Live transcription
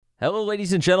Hello,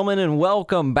 ladies and gentlemen, and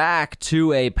welcome back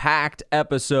to a packed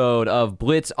episode of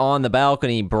Blitz on the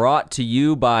Balcony, brought to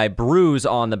you by Brews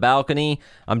on the Balcony.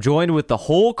 I'm joined with the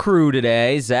whole crew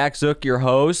today. Zach Zook, your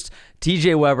host,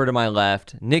 TJ Weber to my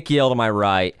left, Nick Yale to my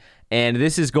right, and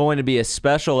this is going to be a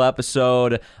special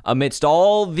episode amidst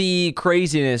all the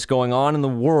craziness going on in the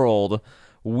world.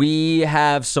 We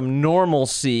have some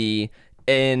normalcy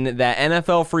in that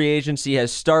NFL free agency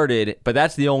has started, but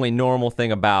that's the only normal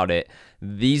thing about it.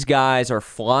 These guys are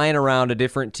flying around to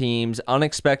different teams,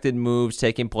 unexpected moves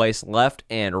taking place left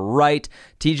and right.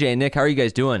 TJ and Nick, how are you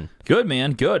guys doing? Good,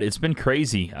 man. Good. It's been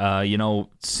crazy.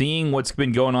 Seeing what's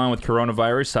been going on with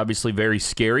coronavirus, obviously very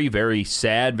scary, very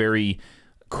sad, very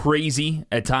crazy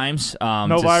at times.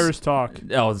 No virus talk.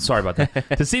 Oh, sorry about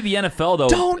that. To see the NFL, though,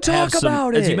 Don't talk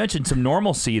about it. As you mentioned, some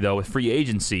normalcy, though, with free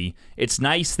agency. It's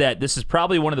nice that this is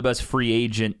probably one of the best free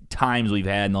agent times we've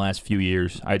had in the last few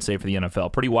years, I'd say, for the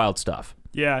NFL. Pretty wild stuff.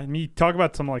 Yeah, and you talk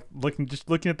about some looking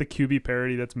at the QB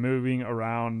parity that's moving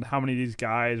around. How many of these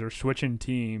guys are switching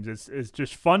teams? It's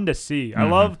just fun to see.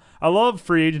 Mm-hmm. I love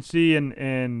free agency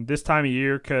and this time of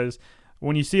year because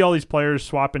when you see all these players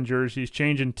swapping jerseys,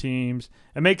 changing teams,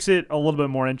 it makes it a little bit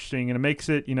more interesting, and it makes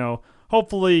it,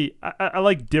 hopefully, I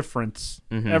like difference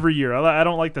every year. I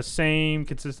don't like the same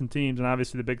consistent teams, and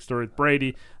obviously the big story is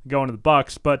Brady going to the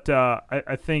Bucs, but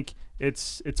I think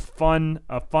it's fun,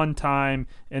 a fun time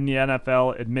in the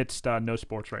NFL amidst no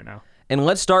sports right now. And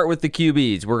let's start with the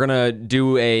QBs. We're going to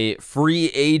do a free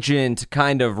agent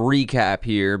kind of recap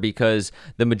here because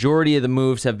the majority of the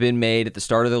moves have been made at the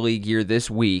start of the league year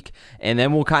this week. And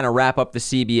then we'll kind of wrap up the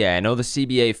CBA. I know the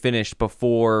CBA finished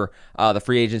before the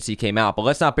free agency came out, but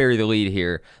let's not bury the lead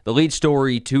here. The lead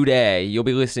story today, you'll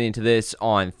be listening to this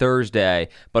on Thursday,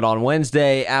 but on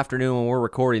Wednesday afternoon when we're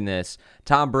recording this,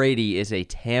 Tom Brady is a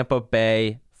Tampa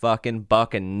Bay fucking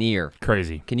Buccaneer.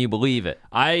 Crazy. Can you believe it?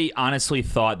 I honestly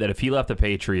thought that if he left the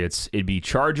Patriots, it'd be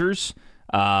Chargers,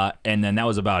 and then that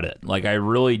was about it. Like, I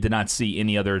really did not see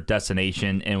any other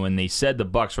destination, and when they said the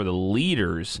Bucs were the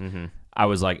leaders, I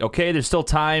was like, okay, there's still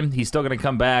time. He's still going to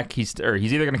come back. He's either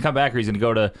going to come back or he's going to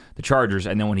go to the Chargers.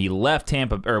 And then when he left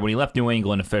when he left New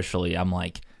England officially, I'm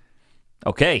like,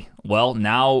 okay, well,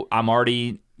 now I'm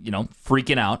already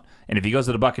freaking out. And if he goes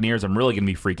to the Buccaneers, I'm really going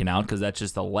to be freaking out because that's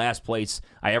just the last place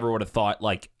I ever would have thought.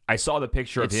 Like, I saw the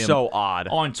picture of him. It's so odd.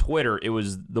 On Twitter. It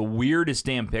was the weirdest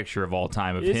damn picture of all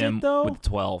time of him with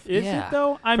 12. Is it,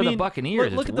 though? I mean, the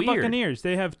Buccaneers, look it's at the weird. Buccaneers.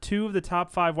 They have two of the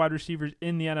top 5 wide receivers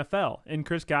in the NFL, in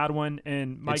Chris Godwin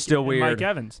and Mike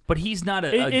Evans. But he's not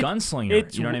a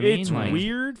gunslinger. You know what I mean? It's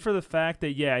weird for the fact that,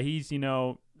 he's,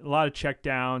 a lot of check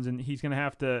downs, and he's going to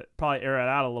have to probably air it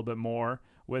out a little bit more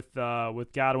with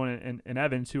Godwin and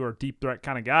Evans, who are deep threat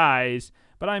kind of guys.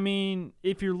 But, I mean,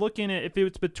 if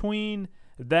it's between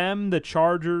them, the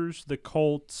Chargers, the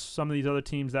Colts, some of these other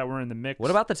teams that were in the mix.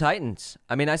 What about the Titans?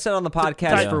 I mean, I said on the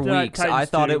podcast for weeks, I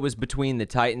thought it was between the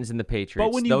Titans and the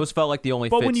Patriots. Those felt like the only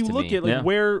fits to me. But when you look at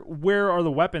where are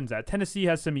the weapons at? Tennessee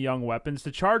has some young weapons.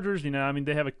 The Chargers, they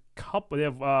have a couple. They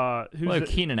have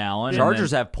Keenan Allen.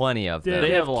 Chargers have plenty of them.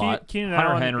 They have a lot. Hunter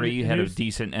Allen, Henry had a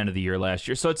decent end of the year last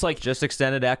year. So it's like just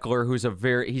extended Eckler, who's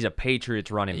he's a Patriots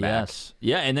running back. Yes.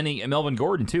 Yeah, and then Melvin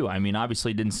Gordon too. I mean,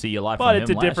 obviously didn't see a lot from him last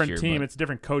year. But it's a different team. It's a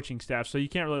different coaching staff. So you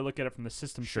can't really look at it from the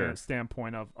system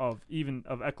standpoint of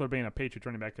Eckler being a Patriots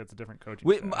running back. That's a different coaching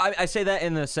staff. I say that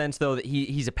in the sense though that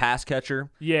he's a pass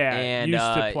catcher. Yeah, and used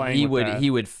to playing he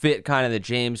would fit kind of the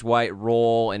James White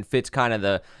role and fits kind of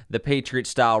the Patriot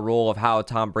style role of how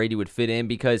Tom Brady would fit in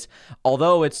because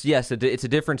although it's a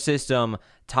different system.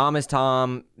 Tom is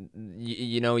Tom.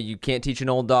 You can't teach an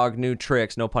old dog new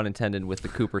tricks. No pun intended with the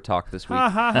Cooper talk this week.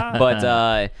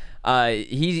 But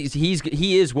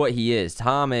he is what he is.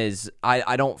 Tom is.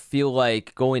 I don't feel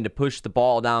like going to push the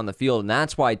ball down the field, and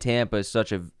that's why Tampa is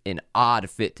such an odd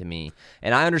fit to me.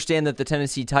 And I understand that the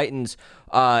Tennessee Titans,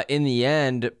 in the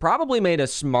end, probably made a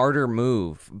smarter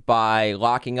move by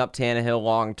locking up Tannehill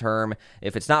long term.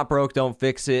 If it's not broke, don't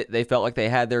fix it. They felt like they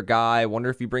had their guy. Wonder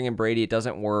if you bring in Brady, it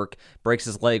doesn't work. Breaks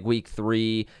his leg week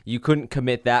 3. You couldn't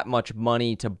commit that much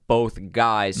money to both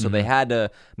guys, so they had to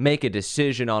make a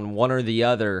decision on one or the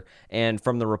other. And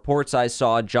from the reports I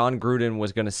saw, John Gruden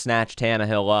was going to snatch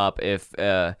Tannehill up if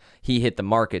he hit the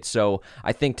market. So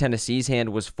I think Tennessee's hand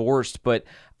was forced, but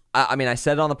I mean, I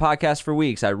said it on the podcast for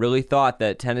weeks. I really thought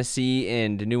that Tennessee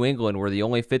and New England were the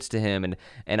only fits to him,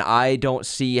 and I don't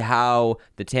see how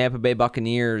the Tampa Bay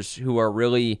Buccaneers, who are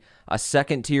really a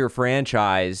second-tier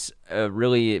franchise,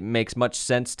 really makes much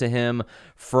sense to him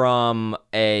from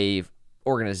a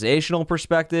organizational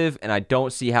perspective, and I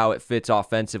don't see how it fits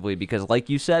offensively because, like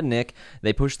you said, Nick,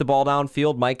 they push the ball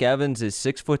downfield. Mike Evans is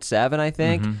 6'7", I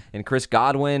think, and Chris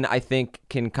Godwin, I think,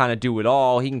 can kind of do it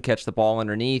all. He can catch the ball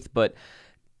underneath, but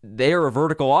they are a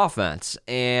vertical offense,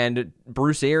 and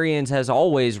Bruce Arians has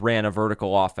always ran a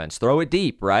vertical offense. Throw it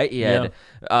deep, right? He had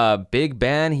Big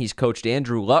Ben. He's coached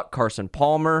Andrew Luck, Carson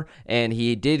Palmer, and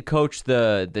he did coach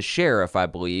the sheriff, I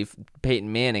believe,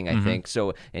 Peyton Manning, I think.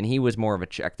 So, and he was more of a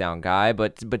check down guy,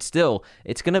 but still,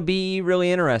 it's going to be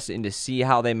really interesting to see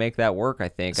how they make that work. I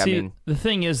think. See, the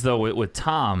thing is though, with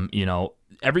Tom,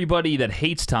 everybody that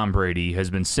hates Tom Brady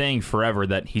has been saying forever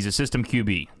that he's a system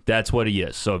QB. That's what he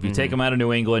is. So if you take him out of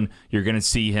New England, you're going to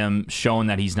see him showing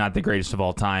that he's not the greatest of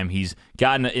all time. He's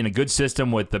gotten in a good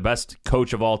system with the best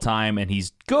coach of all time, and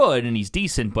he's good and he's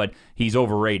decent, but he's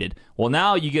overrated. Well,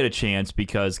 now you get a chance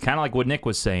because kind of like what Nick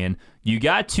was saying, you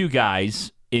got two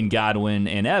guys in Godwin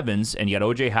and Evans, and you got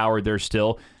O.J. Howard there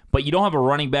still, but you don't have a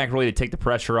running back really to take the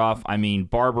pressure off. I mean,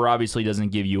 Barber obviously doesn't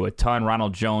give you a ton.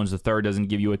 Ronald Jones III doesn't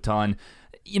give you a ton.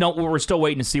 We're still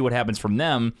waiting to see what happens from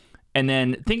them. And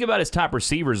then think about his top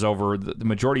receivers over the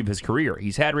majority of his career.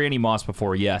 He's had Randy Moss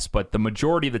before, yes, but the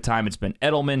majority of the time it's been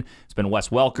Edelman, it's been Wes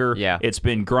Welker, it's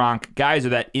been Gronk. Guys are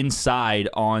that inside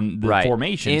on the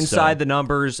formation. Inside the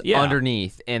numbers,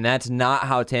 underneath. And that's not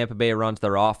how Tampa Bay runs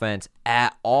their offense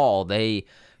at all. They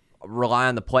rely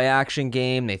on the play action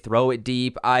game. They throw it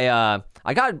deep.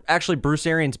 I got actually Bruce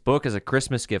Arians' book as a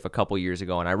Christmas gift a couple years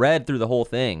ago, and I read through the whole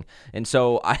thing. And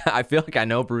so I feel like I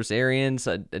know Bruce Arians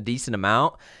a decent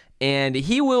amount, and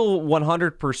he will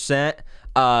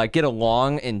 100% get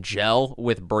along and gel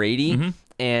with Brady,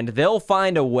 and they'll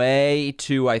find a way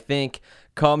to, I think,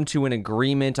 come to an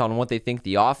agreement on what they think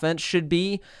the offense should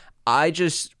be. I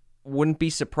just wouldn't be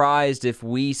surprised if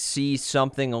we see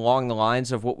something along the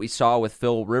lines of what we saw with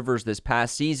Phil Rivers this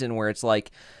past season, where it's like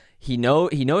he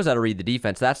knows how to read the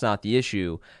defense. That's not the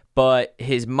issue. But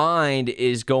his mind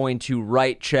is going to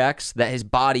write checks that his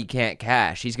body can't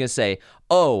cash. He's going to say,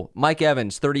 oh, Mike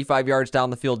Evans, 35 yards down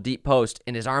the field, deep post,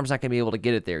 and his arm's not going to be able to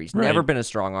get it there. He's never been a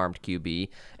strong-armed QB,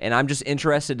 and I'm just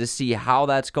interested to see how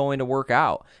that's going to work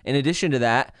out. In addition to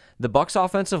that, the Bucs'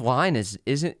 offensive line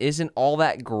isn't all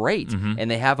that great,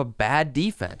 and they have a bad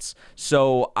defense.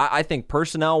 So I think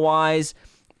personnel-wise,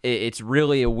 it's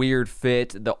really a weird fit.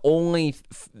 The only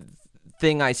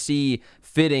thing I see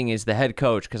fitting is the head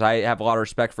coach, because I have a lot of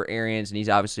respect for Arians, and he's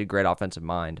obviously a great offensive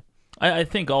mind. I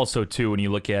think also, too, when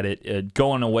you look at it,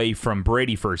 going away from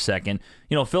Brady for a second,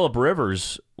 Phillip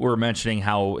Rivers, we're mentioning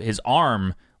how his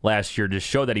arm last year just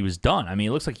showed that he was done. I mean,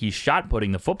 it looks like he's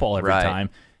shot-putting the football every time.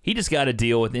 He just got a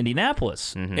deal with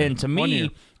Indianapolis. And to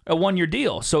me, a one-year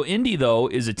deal. So Indy, though,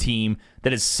 is a team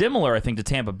that is similar, I think, to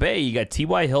Tampa Bay. You got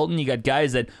T.Y. Hilton. You got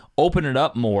guys that open it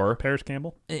up more. Paris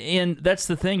Campbell. And that's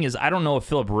the thing is I don't know if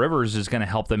Phillip Rivers is going to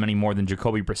help them any more than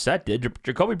Jacoby Brissett did.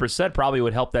 Jacoby Brissett probably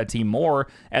would help that team more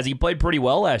as he played pretty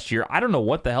well last year. I don't know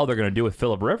what the hell they're going to do with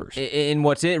Phillip Rivers. And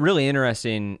what's really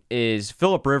interesting is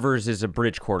Phillip Rivers is a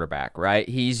bridge quarterback, right?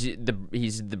 He's the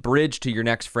bridge to your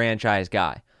next franchise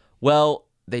guy. Well,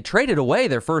 they traded away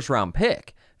their first-round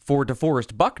pick for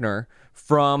DeForest Buckner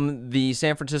from the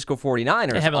San Francisco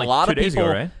 49ers. It happened like 2 days ago,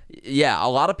 right? Yeah, a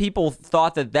lot of people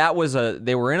thought that was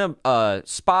they were in a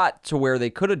spot to where they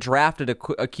could have drafted a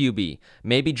QB.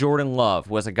 Maybe Jordan Love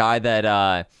was a guy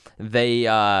that they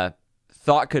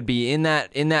thought could be in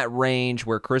that range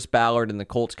where Chris Ballard and the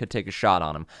Colts could take a shot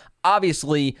on him.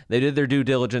 Obviously, they did their due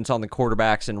diligence on the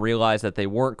quarterbacks and realized that they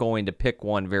weren't going to pick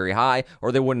one very high,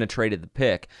 or they wouldn't have traded the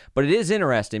pick. But it is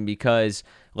interesting because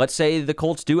let's say the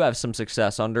Colts do have some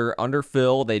success under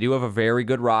Phil. They do have a very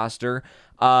good roster.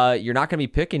 You're not going to be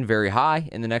picking very high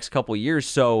in the next couple of years.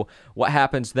 So what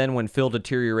happens then when Phil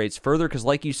deteriorates further? Because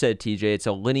like you said, TJ, it's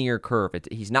a linear curve.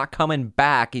 He's not coming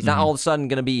back. He's not all of a sudden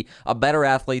going to be a better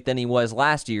athlete than he was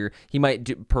last year. He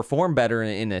might perform better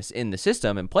in the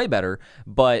system and play better,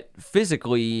 but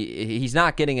physically he's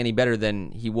not getting any better than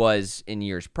he was in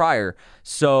years prior.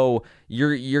 So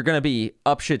you're going to be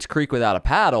up Schitt's Creek without a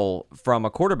paddle from a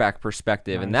quarterback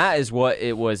perspective, and that is what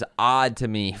it was odd to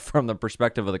me from the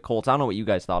perspective of the Colts. I don't know what you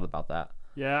guys thought about that.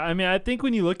 Yeah, I mean, I think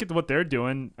when you look at what they're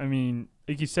doing, I mean,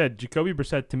 like you said, Jacoby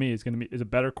Brissett to me is a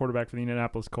better quarterback for the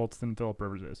Indianapolis Colts than Phillip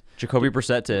Rivers is. Jacoby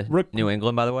Brissett to New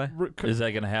England, by the way? Is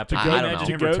that going to happen? I don't know.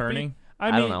 Him returning?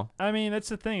 I don't know. I mean, that's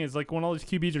the thing is like when all these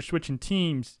QBs are switching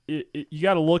teams, you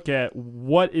got to look at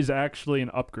what is actually an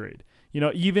upgrade.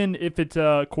 Even if it's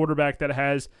a quarterback that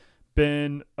has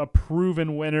been a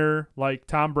proven winner like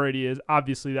Tom Brady is,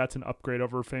 obviously that's an upgrade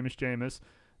over famous Jameis,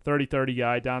 30-30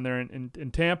 guy down there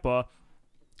in Tampa.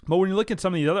 But when you look at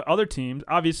some of the other teams,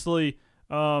 obviously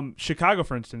Chicago,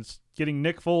 for instance, adding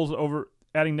Nick Foles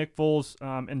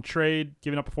in trade,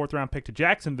 giving up a 4th-round pick to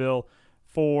Jacksonville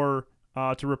to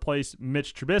replace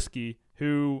Mitch Trubisky,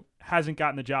 who hasn't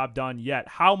gotten the job done yet.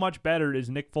 How much better is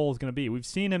Nick Foles going to be? We've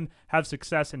seen him have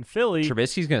success in Philly.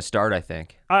 Trubisky's going to start, I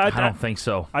think. I don't think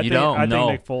so. I think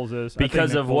Nick Foles is.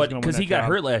 Because he got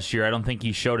hurt last year. I don't think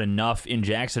he showed enough in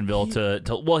Jacksonville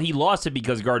to well, he lost it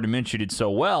because Gardner Minshew did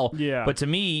so well. Yeah. But to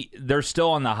me, they're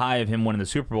still on the high of him winning the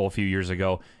Super Bowl a few years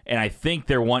ago, and I think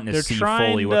they're wanting to see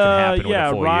fully what can happen with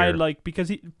a full year.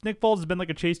 Because Nick Foles has been like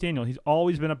a Chase Daniel. He's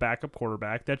always been a backup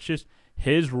quarterback. That's just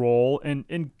his role,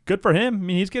 and good for him. I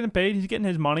mean, he's getting paid. He's getting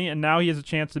his money, and now he has a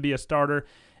chance to be a starter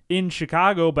in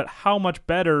Chicago. But how much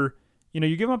better,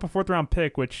 you give him up a 4th-round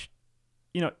pick, which,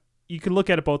 you can look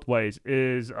at it both ways,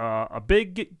 is a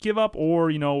big give up,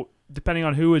 or, depending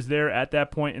on who is there at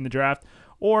that point in the draft,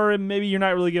 or maybe you're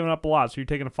not really giving up a lot. So you're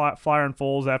taking a flyer on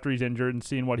Foles after he's injured and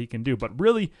seeing what he can do. But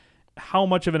really, how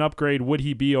much of an upgrade would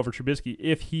he be over Trubisky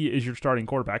if he is your starting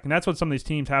quarterback? And that's what some of these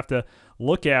teams have to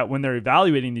look at when they're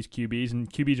evaluating these QBs, and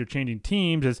QBs are changing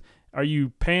teams, is are you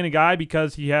paying a guy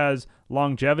because he has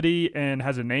longevity and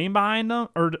has a name behind him,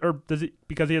 or does it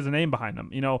because he has a name behind him?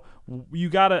 You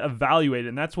got to evaluate it,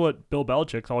 and that's what Bill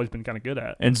Belichick's always been kind of good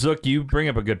at. And Zook, you bring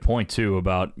up a good point too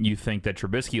about you think that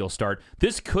Trubisky will start.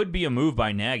 This could be a move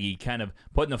by Nagy, kind of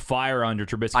putting the fire under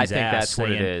Trubisky's ass. I think that's saying,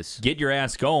 what it is. Get your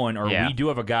ass going, or we do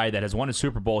have a guy that has won a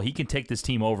Super Bowl. He can take this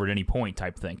team over at any point,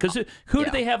 type thing. Because who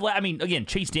do they have? I mean, again,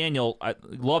 Chase Daniel, I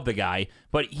love the guy,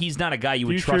 but he's not a guy you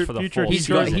would trust for the full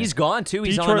season. He's gone too.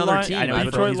 He's Detroit on another team. I know,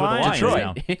 Detroit he's with the Lions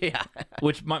now. Yeah.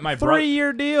 Which my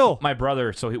 3-year deal. My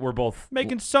brother, so we're both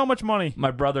making so much money.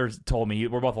 My brother told me,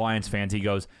 we're both Lions fans. He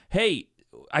goes, "Hey,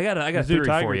 I got a Zoo theory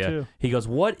Tiger for you." Too. He goes,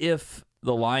 "What if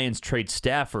the Lions trade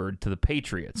Stafford to the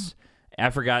Patriots?" I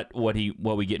forgot what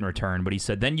we get in return, but he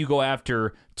said then you go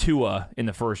after Tua in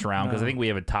the first round because I think we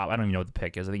have a top. I don't even know what the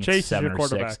pick is. I think Chase it's 7 or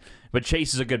 6. But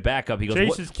Chase is a good backup. He goes,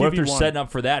 what if they're setting up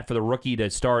for that for the rookie to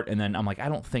start? And then I'm like, I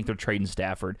don't think they're trading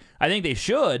Stafford. I think they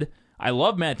should. I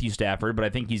love Matthew Stafford, but I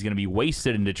think he's going to be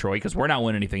wasted in Detroit because we're not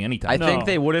winning anything anytime. I think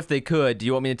they would if they could. Do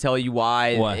you want me to tell you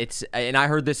why? What? And I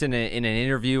heard this in an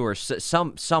interview or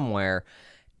somewhere.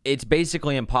 It's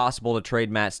basically impossible to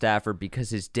trade Matt Stafford because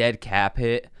his dead cap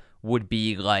hit would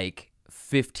be like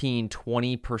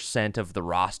 15-20% of the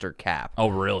roster cap. Oh,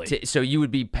 really? So you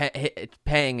would be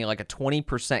paying like a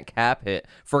 20% cap hit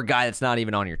for a guy that's not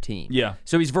even on your team. Yeah.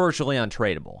 So he's virtually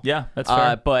untradeable. Yeah, that's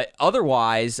fair. But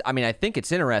otherwise, I mean, I think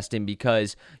it's interesting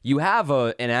because you have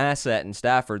an asset in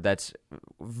Stafford that's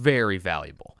very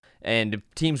valuable. And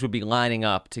teams would be lining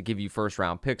up to give you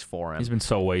first-round picks for him. He's been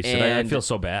so wasted. I feel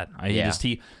so bad.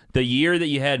 The year that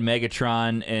you had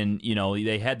Megatron and,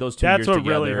 they had those 2 years together. That's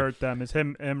what really hurt them, is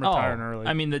him retiring early.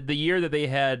 I mean, the year that they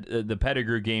had the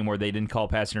Pettigrew game where they didn't call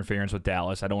pass interference with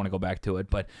Dallas, I don't want to go back to it,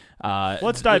 but...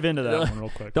 let's dive into that one real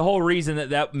quick. The whole reason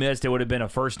that missed, it would have been a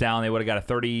first down. They would have got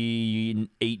a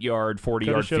 38-yard,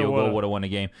 40-yard field goal, would have won the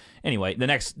game. Anyway, the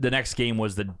next game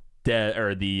was the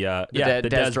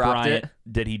Dez Bryant.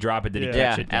 Did he drop it? Did he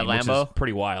catch it? At Which Lambeau. is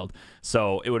pretty wild.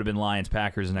 So it would have been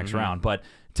Lions-Packers the next round. But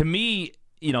to me,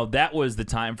 that was the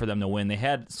time for them to win. They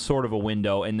had sort of a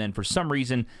window, and then for some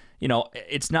reason,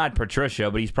 it's not Patricia,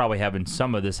 but he's probably having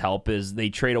some of this help, is they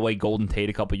trade away Golden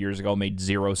Tate a couple years ago, made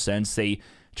 0 sense. They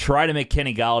try to make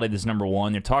Kenny Galladay this number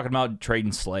one. They're talking about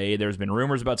trading Slade. There's been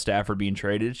rumors about Stafford being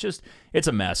traded. It's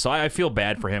a mess. So I feel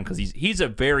bad for him because he's a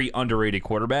very underrated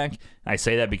quarterback. I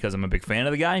say that because I'm a big fan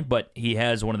of the guy, but he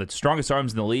has one of the strongest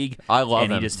arms in the league. I love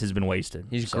him. And he just has been wasted.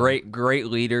 He's great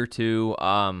leader too.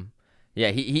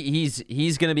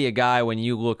 He's going to be a guy when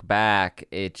you look back,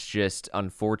 it's just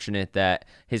unfortunate that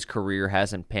his career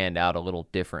hasn't panned out a little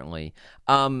differently.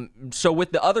 So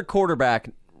with the other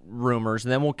quarterback rumors,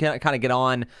 and then we'll kind of get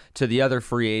on to the other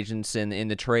free agents in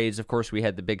the trades. Of course, we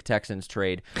had the big Texans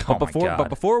trade. But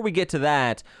before we get to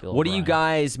that, what do you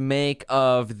guys make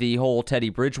of the whole Teddy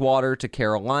Bridgewater to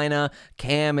Carolina?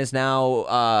 Cam is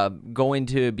now going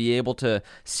to be able to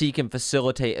seek and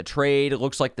facilitate a trade. It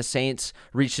looks like the Saints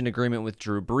reached an agreement with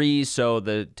Drew Brees, so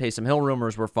the Taysom Hill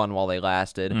rumors were fun while they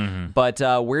lasted. Mm-hmm. But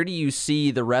where do you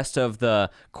see the rest of the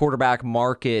quarterback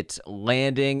market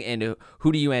landing, and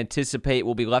who do you anticipate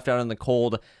will be left out in the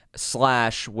cold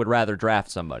 / would rather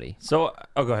draft somebody? So,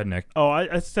 go ahead, Nick.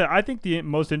 I think the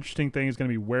most interesting thing is going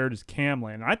to be where does Cam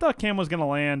land. I thought Cam was going to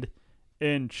land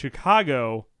in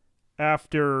Chicago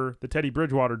after the Teddy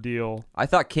Bridgewater deal. I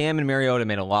thought Cam and Mariota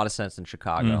made a lot of sense in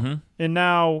Chicago. Mm-hmm. And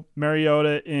now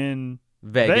Mariota in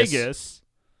Vegas.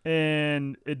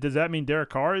 And does that mean Derek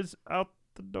Carr is out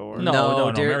the door?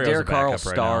 No, Derek Carr will right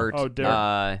start.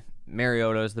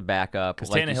 Mariota's the backup. Because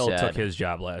like Tannehill you said. took his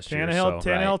job last year.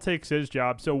 Tannehill takes his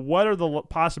job. So what are the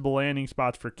possible landing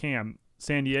spots for Cam?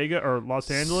 San Diego or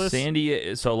Los Angeles?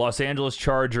 So Los Angeles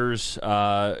Chargers,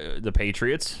 the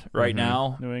Patriots right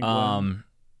now. New England.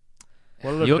 You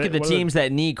look at the teams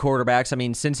that need quarterbacks. I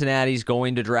mean, Cincinnati's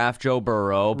going to draft Joe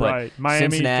Burrow, but Right. Miami's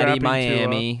Cincinnati, drafting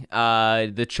Miami,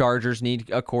 the Chargers need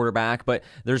a quarterback, but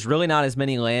there's really not as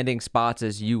many landing spots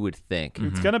as you would think.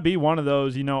 It's going to be one of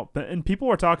those, and people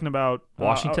were talking about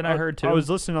Washington, I heard too. I was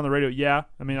listening on the radio. Yeah.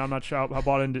 I mean, I'm not sure how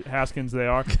bought into Haskins they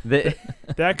are.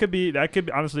 That could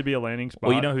honestly be a landing spot.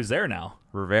 Well, you know who's there now?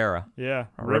 Rivera. Yeah.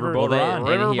 Riverboat Well,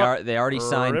 Ron. they already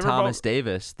signed Riverboat. Thomas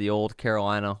Davis, the old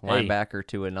Carolina linebacker,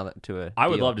 to a I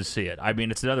would deal. love to see it. I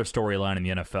mean, it's another storyline in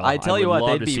the NFL. I tell you would what,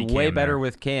 love they'd to see be way Cam better there.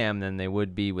 with Cam than they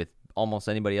would be with almost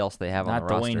anybody else they have on Not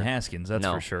the roster. Dwayne Haskins, that's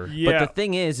No. for sure. Yeah. But the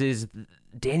thing is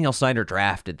Daniel Snyder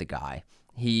drafted the guy.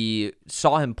 He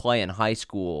saw him play in high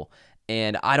school,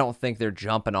 and I don't think they're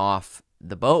jumping off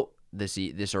the boat this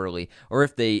early. Or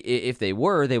if they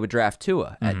were, they would draft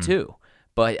Tua at 2.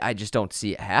 But I just don't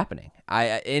see it happening.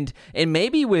 And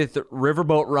maybe with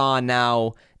Riverboat Ron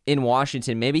now in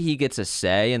Washington, maybe he gets a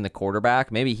say in the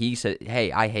quarterback. Maybe he said,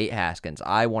 "Hey, I hate Haskins.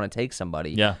 I want to take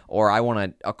somebody, or I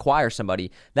want to acquire somebody."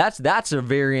 That's a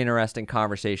very interesting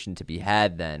conversation to be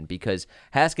had then, because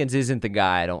Haskins isn't the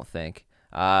guy. I don't think.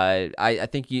 I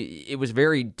think it was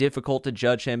very difficult to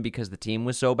judge him because the team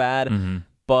was so bad.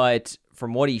 But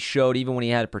from what he showed, even when he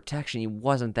had protection, he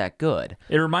wasn't that good.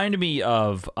 It reminded me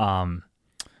of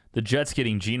the Jets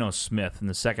getting Geno Smith in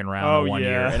the second round one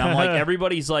year. And I'm like,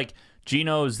 everybody's like,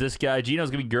 Geno's this guy. Geno's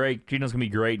going to be great. Geno's going to be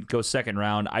great. Go second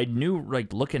round. I knew,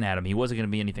 like, looking at him, he wasn't going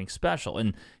to be anything special.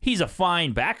 And he's a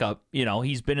fine backup.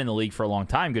 He's been in the league for a long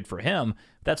time. Good for him.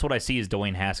 That's what I see as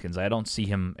Dwayne Haskins. I don't see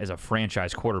him as a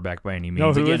franchise quarterback by any means.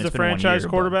 No, who Again, is the it's been 1 franchise year,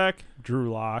 quarterback?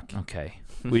 Drew Lock. Okay.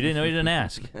 We didn't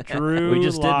ask. Drew We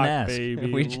just didn't Lock, ask.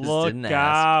 baby. We just Look didn't ask.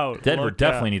 out. Denver Look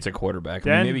definitely out. needs a quarterback.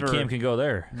 I mean, maybe Denver. Cam can go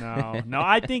there. No,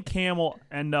 I think Cam will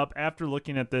end up, after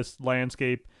looking at this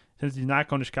landscape, since he's not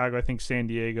going to Chicago, I think San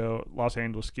Diego, Los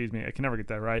Angeles, excuse me, I can never get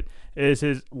that right, is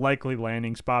his likely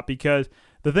landing spot. Because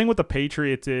the thing with the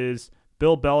Patriots is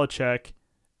Bill Belichick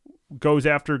goes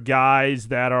after guys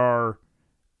that are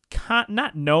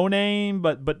not no name,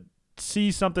 but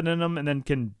see something in them and then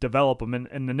can develop them.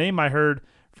 And the name I heard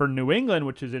for New England,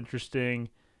 which is interesting,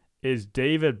 is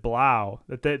David Blau.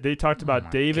 That they talked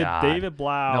about David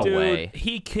Blau. No Dude, way.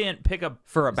 he can't pick up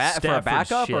For a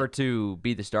backup shit. or to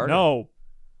be the starter? No.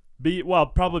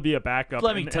 Probably be a backup.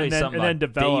 Let me tell you something and then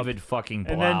about develop. David fucking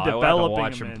Blau. and then I had to developing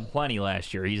watch him him in. plenty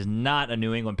last year. He's not a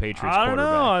New England Patriots I don't know.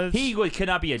 quarterback. It's- He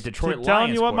cannot be a Detroit Keep Lions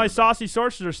telling you what my quarterback. saucy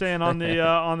sources are saying on the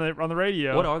on the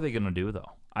radio. What are they going to do, though?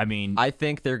 I mean, I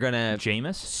think they're gonna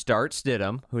Jameis? start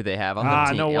Stidham, who they have on the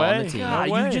team. no on way. the team. God,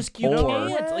 you way. just No can't.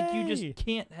 way. Like, you just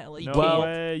can't. You No can't.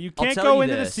 way. You I'll can't tell go you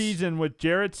into the this. season with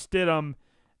Jarrett Stidham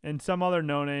and some other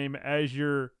no name as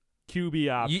your QB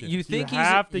option. You think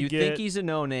think he's a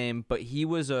no name, but he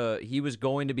was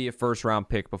going to be a first round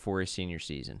pick before his senior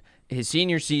season. His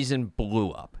senior season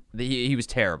blew up. He was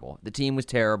terrible. The team was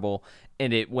terrible,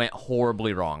 and it went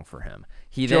horribly wrong for him.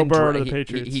 Joe Burrow to the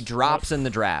Patriots. He drops in the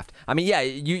draft. I mean, yeah,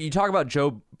 you talk about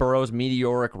Joe Burrow's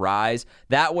meteoric rise.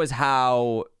 That was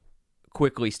how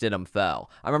quickly Stidham fell.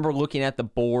 I remember looking at the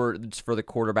boards for the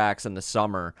quarterbacks in the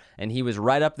summer, and he was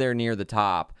right up there near the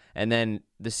top. And then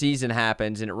the season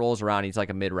happens, and it rolls around. He's like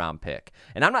a mid-round pick.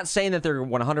 And I'm not saying that they're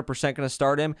 100% going to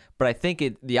start him, but I think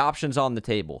the option's on the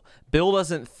table. Bill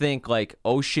doesn't think like,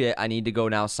 oh shit, I need to go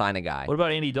now sign a guy. What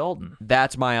about Andy Dalton?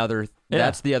 That's my other. Yeah.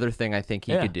 That's the other thing I think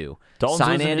he could do. Dalton's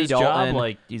Sign losing Andy his Dalton, job.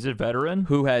 Like, he's a veteran.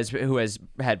 who has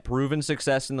had proven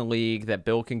success in the league that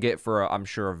Bill can get for I'm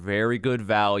sure a very good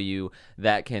value,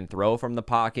 that can throw from the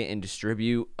pocket and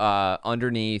distribute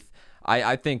underneath.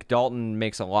 I think Dalton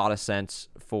makes a lot of sense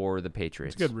for the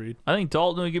Patriots. It's a good read. I think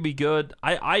Dalton could be good.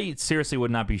 I seriously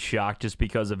would not be shocked just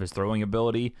because of his throwing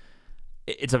ability.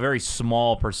 It's a very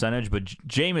small percentage, but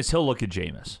Jameis, he'll look at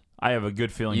Jameis. I have a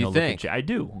good feeling You he'll think? look at Jameis. I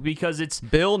do, because it's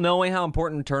Bill, knowing how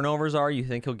important turnovers are, you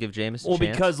think he'll give Jameis a chance?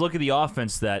 because look at the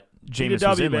offense that Jameis was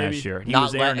W, in baby. last year. He not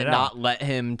was airing it out. not let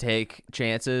him take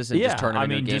chances and just turn him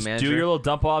into a game just manager. do your little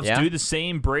dump offs. Yeah. Do the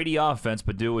same Brady offense,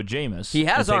 but do it with Jameis. He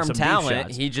has and take arm some deep talent.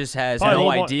 shots. He just has Probably no a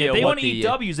little more- idea If they what want to eat the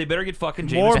W's, they better get fucking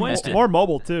Jameis Winston. More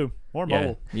mobile too. More Yeah,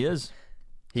 mobile. he is.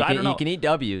 he So I can, don't know. he can eat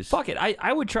W's. Fuck it.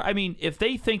 I would try. I mean, if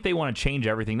they think they want to change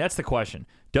everything, that's the question.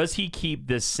 Does he keep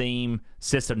this same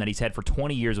system that he's had for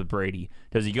 20 years with Brady?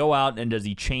 Does he go out and does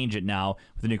he change it now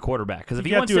with a new quarterback? Because if he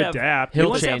You have wants to to have, adapt. He'll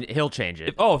wants to change. He'll change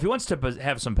it. if he wants to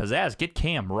have some pizzazz, get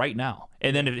Cam right now.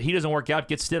 And then if he doesn't work out,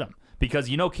 get Stidham. because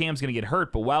Cam's going to get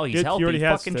hurt, but while he's He healthy, already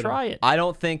has fucking Stidham. try it. I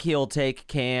don't think he'll take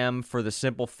Cam for the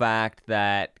simple fact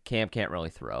that Cam can't really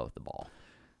throw the ball.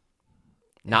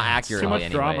 Not accurately, Too much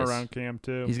anyways. drama around Cam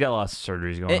too. He's got lots of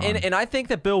surgeries going on. And I think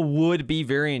that Bill would be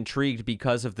very intrigued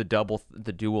because of the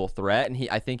dual threat, and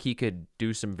I think he could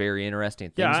do some very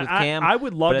interesting things with Cam. I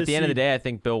would love but to at the end of see- the day, I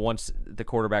think Bill wants the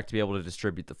quarterback to be able to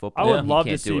distribute the football. I would and he love to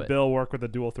can't see do it. Bill work with a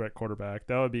dual threat quarterback.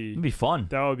 That would be It'd be fun.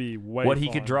 That would be way. What he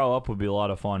fun. could draw up would be a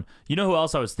lot of fun. You know who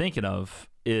else I was thinking of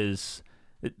is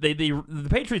the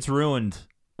Patriots ruined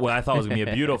what I thought was going to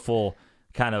be a beautiful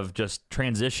kind of just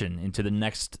transition into the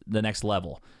next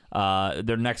level.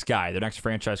 Their next guy, their next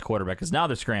franchise quarterback, because now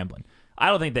they're scrambling. I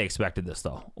don't think they expected this,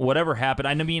 though. Whatever happened,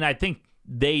 I mean, I think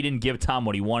they didn't give Tom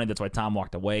what he wanted. That's why Tom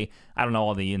walked away. I don't know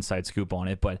all the inside scoop on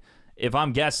it, but if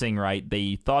I'm guessing right,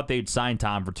 they thought they'd sign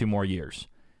Tom for 2 more years,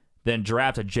 then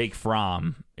draft a Jake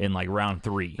Fromm in like round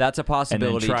 3. That's a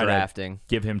possibility try to drafting.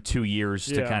 give him 2 years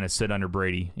to Yeah. kind of sit under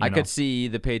Brady. I could see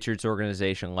the Patriots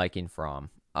organization liking Fromm.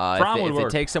 Fromm If would they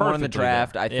work take someone in the perfectly there.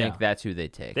 draft, I think Yeah. that's who they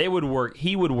take. They would work.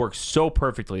 He would work so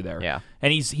perfectly there. Yeah.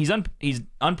 And he's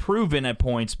unproven at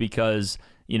points because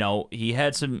he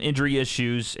had some injury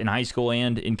issues in high school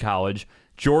and in college.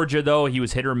 Georgia, though, he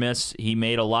was hit or miss. He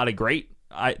made a lot of great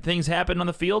things happen on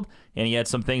the field, and he had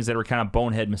some things that were kind of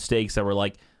bonehead mistakes that were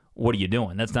like, "What are you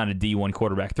doing? That's not a D1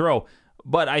 quarterback throw."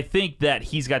 But I think that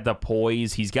he's got the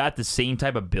poise. He's got the same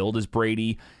type of build as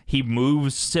Brady. He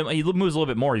moves a little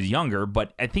bit more. He's younger,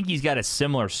 but I think he's got a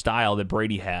similar style that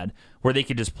Brady had, where they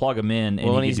could just plug him in.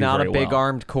 And he's not a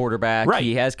big-armed quarterback. Right.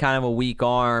 He has kind of a weak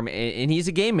arm, and he's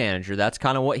a game manager. That's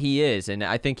kind of what he is, and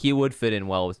I think he would fit in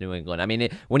well with New England. I mean,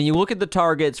 when you look at the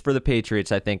targets for the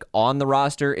Patriots, I think on the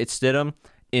roster, it's Stidham.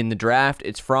 In the draft,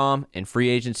 it's Fromm. In free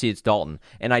agency, it's Dalton.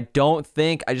 And I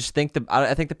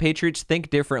think the Patriots think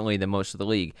differently than most of the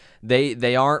league.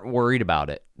 They aren't worried about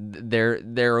it.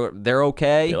 They're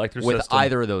okay They like their with system.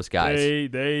 either of those guys.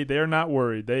 They're not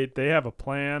worried. They have a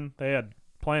plan. They had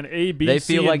plan A, B, They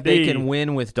C, feel and like D. they can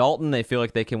win with Dalton. They feel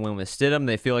like they can win with Stidham.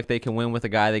 They feel like they can win with a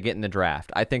guy they get in the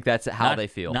draft. I think that's how they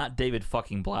feel. Not David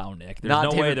fucking Blau, Nick. There's Not no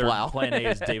way David their Blau. plan A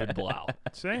is David Blau.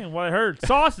 Saying what I heard.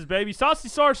 Sauces, baby. Saucy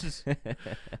sources.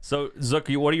 So, Zook,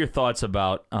 what are your thoughts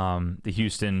about the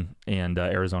Houston and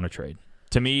Arizona trade?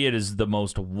 To me, it is the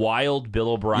most wild Bill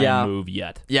O'Brien move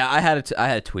yet. Yeah, I had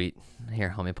a tweet.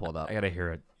 Here, let me pull it up. I got to hear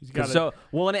it. He's got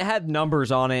And it had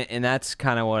numbers on it, and that's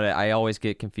kind of what I always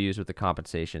get confused with the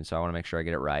compensation, so I want to make sure I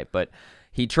get it right. But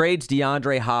he trades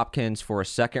DeAndre Hopkins for a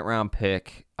second-round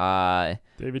pick,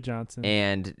 David Johnson.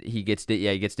 and he gets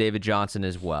David Johnson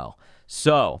as well.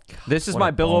 So this is what my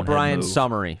a Bill bonehead O'Brien move.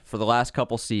 summary for the last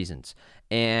couple seasons.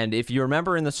 And if you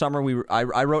remember in the summer,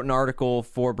 I wrote an article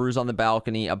for Brews on the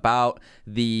Balcony about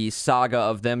the saga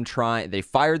of them they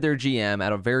fired their GM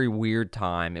at a very weird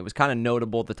time. It was kind of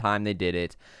notable at the time they did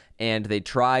it, and they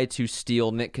tried to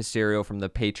steal Nick Caserio from the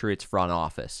Patriots front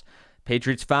office.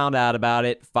 Patriots found out about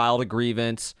it, filed a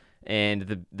grievance,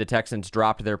 and the Texans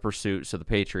dropped their pursuit, so the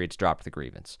Patriots dropped the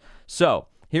grievance. So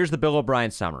here's the Bill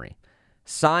O'Brien summary.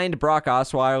 Signed Brock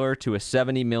Osweiler to a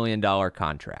 $70 million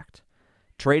contract.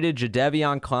 Traded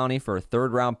Jadeveon Clowney for a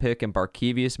third-round pick and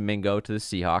Barkevious Mingo to the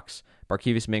Seahawks.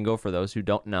 Barkevious Mingo, for those who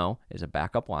don't know, is a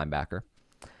backup linebacker.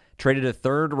 Traded a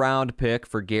third-round pick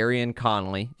for Garyon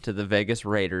Conley to the Vegas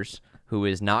Raiders, who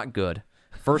is not good.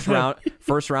 First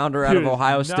rounder out of Dude,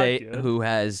 Ohio not State, good. who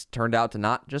has turned out to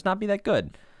not be that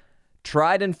good.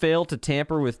 Tried and failed to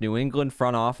tamper with New England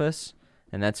front office,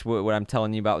 and that's what I'm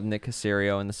telling you about with Nick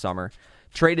Caserio in the summer.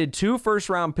 Traded 2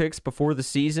 first-round picks before the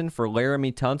season for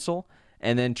Laramie Tunsil,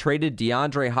 and then traded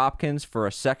DeAndre Hopkins for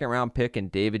a second-round pick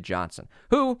and David Johnson,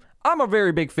 who I'm a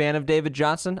very big fan of David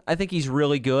Johnson. I think he's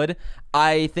really good.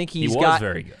 I think He was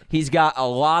very good. He's got a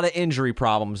lot of injury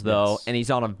problems, though, Yes. and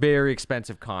he's on a very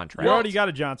expensive contract. You already got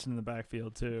a Johnson in the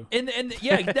backfield, too. And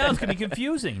yeah, now it's going to be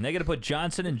confusing. They got to put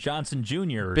Johnson and Johnson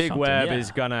Jr. or Big something. Web Yeah.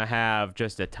 is going to have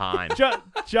just a time.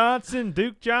 Johnson,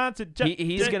 Duke Johnson.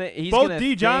 He's both gonna D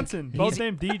think- Johnson. Both he's-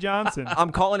 named D Johnson.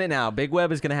 I'm calling it now. Big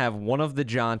Web is going to have one of the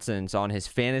Johnsons on his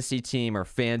fantasy team or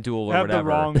FanDuel or Have the whatever.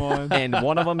 wrong one. And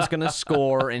one of them's going to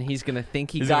score, and he's going to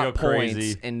think he He's got gonna go points,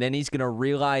 crazy. and then he's going to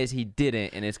realize he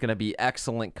didn't, and it's going to be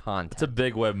excellent content. It's a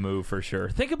Big Web move for sure.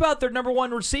 Think about their number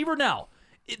 1 receiver now.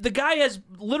 The guy has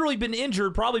literally been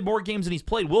injured probably more games than he's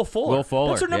played. Will Fuller. Will Fuller,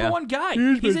 That's their number yeah. 1 guy.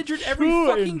 He's He's been injured every so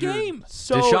fucking injured. game.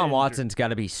 So Deshaun injured. Watson's got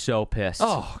to be so pissed.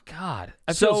 Oh God!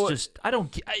 I So- feel just I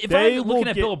don't. If They I'm will looking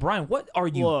at get- Bill O'Brien, what are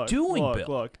you doing, Bill?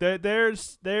 Look.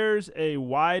 There's a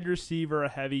wide receiver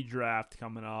heavy draft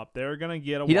coming up. They're gonna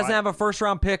get a. He doesn't have a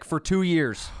first-round pick for 2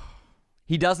 years.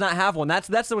 He does not have one. That's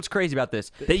what's crazy about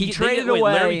this. He traded away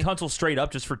Laremy Tunsil straight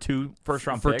up just for 2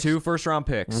 first-round picks? For 2 first-round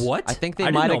picks. What? I think they I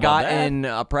didn't might know have about gotten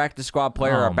a practice squad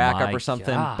player or Oh a backup my or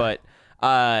something. God.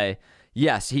 But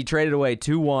yes, he traded away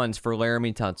 2 ones for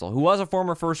Laremy Tunsil, who was a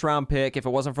former first-round pick. If it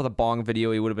wasn't for the Bong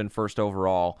video, he would have been first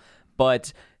overall.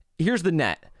 But here's the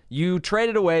net. You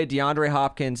traded away DeAndre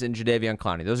Hopkins and Jadeveon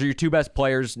Clowney. Those are your 2 best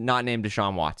players, not named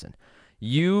Deshaun Watson.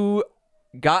 You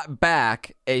got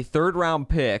back a 3rd-round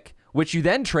pick, which you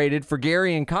then traded for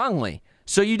Gary and Conley.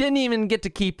 So you didn't even get to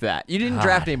keep that. You didn't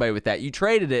draft anybody with that. You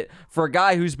traded it for a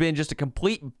guy who's been just a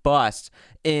complete bust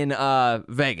in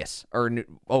Vegas or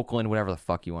Oakland, whatever the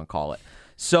fuck you want to call it.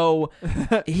 So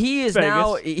he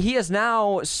has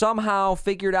now somehow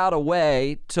figured out a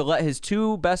way to let his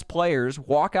 2 best players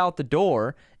walk out the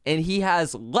door, and he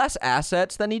has less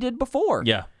assets than he did before.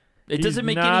 Yeah. It He's doesn't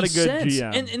make not any a good sense.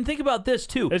 GM. And think about this,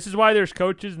 too. This is why there's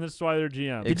coaches, and this is why they're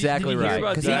GMs. Exactly Did you hear right.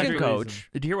 about Because he can DeAndre? coach.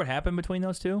 Did you hear what happened between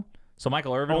those 2? So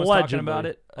Michael Irvin was talking Allegedly. about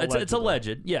it. It's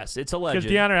alleged. Yes, it's alleged.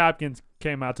 Because DeAndre Hopkins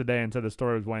came out today and said the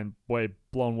story was blown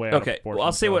way out of Okay, proportion. well,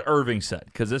 I'll say what Irving said,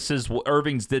 because this is what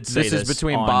Irving's did say. This is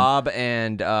between on, Bob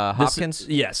and Hopkins?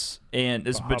 Yes, and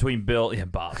this is between Bill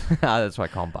and Bob. That's why I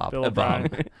call him Bob. Bill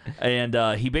O'Brien.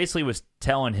 And he basically was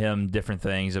telling him different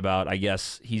things about, I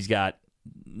guess, he's got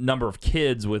number of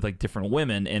kids with like different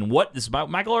women, and what this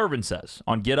Michael Irvin says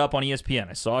on Get Up on ESPN.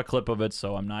 I saw a clip of it,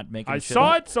 so I'm not making. I shit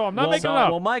saw up. it, so I'm not making it up.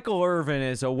 Well, Michael Irvin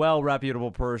is a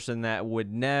well-reputable person that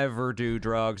would never do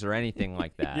drugs or anything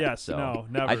like that. Yes, so no,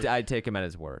 never. I'd take him at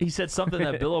his word. He said something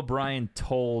that Bill O'Brien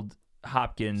told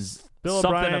Hopkins. Bill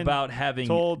something O'Brien about having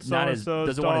told not his so-and-so's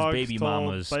doesn't want his dogs, baby told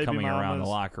mamas baby coming around the mamas,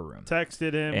 locker room.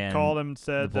 Texted him, And called him,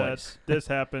 said the that voice. this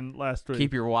happened last week.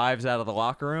 Keep your wives out of the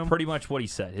locker room. Pretty much what he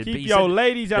said. Keep He your said-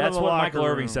 ladies out of That's the what locker Michael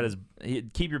Irving room. said is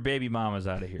keep your baby mamas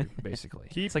out of here, basically.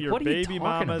 Keep It's like, your what are you baby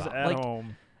talking mamas about? at Like,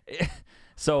 home.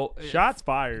 So Shots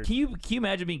fired. Can you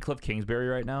imagine being Cliff Kingsbury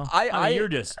right now? I- mean,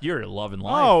 you're loving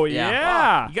life. Oh, Yeah.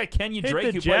 yeah. You got Kenyon Hit Drake,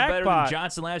 the who played better than jackpot.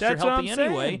 Johnson last That's year, what healthy I'm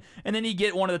anyway. saying. And then you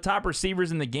get one of the top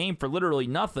receivers in the game for literally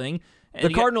nothing. And The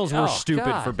you got- Cardinals were oh, stupid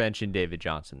God. for benching David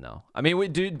Johnson, though. I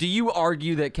mean, do you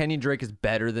argue that Kenyon Drake is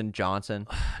better than Johnson?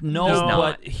 No, He's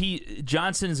not. but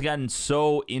Johnson's gotten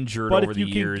so injured But over if the you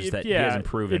can, years that he hasn't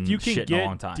proven if you can shit get in a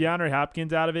long time. DeAndre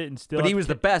Hopkins out of it and still, But he have was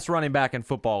the best running back in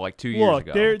football like 2 years look.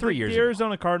 ago. The 3 years the ago.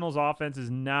 Arizona Cardinals offense is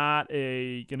not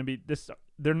going to be this.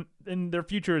 Their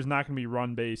future is not going to be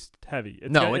run based heavy.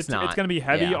 It's not. It's going to be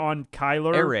heavy Yeah. on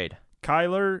Kyler. Air raid.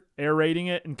 Kyler air raiding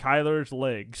it and Kyler's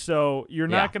legs. So you're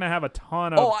Yeah. not going to have a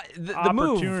ton of the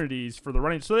move. opportunities for the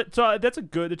running. So that's a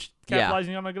good. That's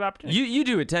capitalizing on a good opportunity. You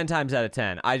do it 10 times out of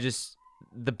 10.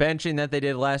 The benching that they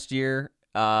did last year.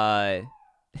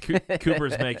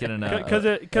 Cooper's making an Because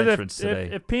entrance today.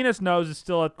 if Penis Nose is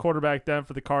still at quarterback then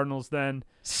for the Cardinals, then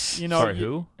Sorry,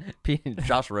 who?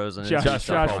 Josh Rosen. Josh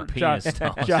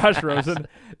Rosen.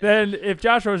 Then if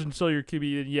Josh Rosen's still your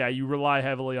QB, then yeah, you rely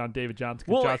heavily on David Johnson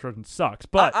because Well, Josh Rosen sucks.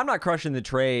 But I'm not crushing the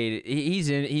trade. He's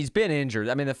been injured.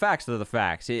 I mean, the facts are the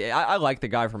facts. I like the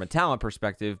guy from a talent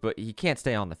perspective, but he can't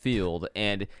stay on the field,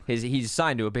 and he's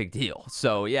signed to a big deal.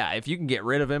 So yeah, if you can get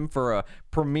rid of him for a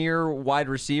premier wide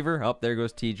receiver, there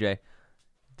goes TJ.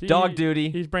 Dog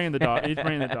duty. He's bringing the dog. He's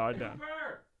bringing the dog down.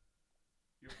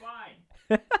 You're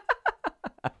fine.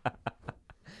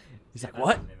 He's like,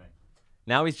 what?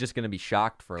 Now he's just going to be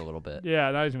shocked for a little bit.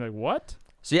 Yeah, now he's gonna be like, what?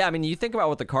 So yeah, I mean, you think about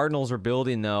what the Cardinals are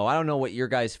building, though. I don't know what your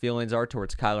guys' feelings are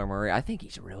towards Kyler Murray. I think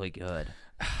he's really good.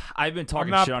 I've been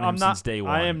talking I'm shit on not, him since day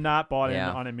one. I am not bought Yeah.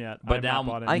 in on him yet. I But am now not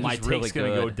bought in. I think my he's take's really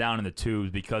going to go good. down in the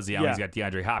tubes because he's got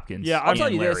DeAndre Hopkins. Yeah, I'll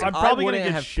tell you this. I'm probably I gonna wouldn't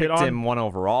get have shit picked on. him 1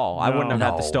 overall. I No. wouldn't have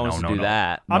had the stones to do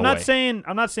that. I'm No not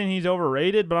way. saying he's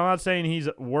overrated, but I'm not saying he's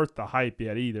worth the hype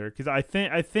yet either. Because I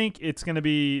think it's going to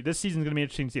be this season's going to be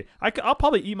interesting to see. I'll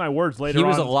probably eat my words later. He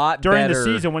was on a lot during better. the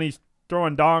season when he's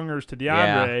throwing dongers to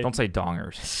Yeah, DeAndre. Don't say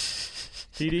dongers.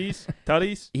 TDs,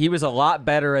 tutties. He was a lot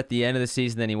better at the end of the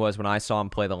season than he was when I saw him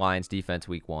play the Lions defense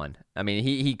week 1. I mean,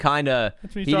 he kind of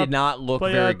That's when he you saw did not look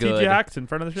Play very T.J. good. Hacks in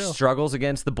front of the show. Struggles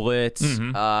against the blitz,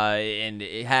 Mhm. and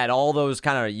it had all those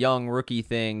kind of young rookie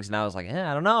things. And I was like,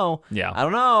 I don't know. Yeah. I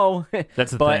don't know.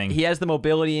 That's the but thing. he has the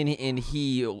mobility, and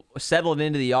he settled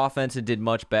into the offense and did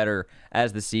much better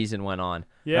as the season went on.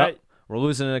 Yeah. Oh, we're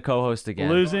losing a co-host again.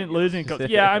 Losing.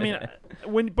 Yeah, I mean,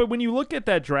 when you look at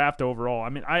that draft overall, I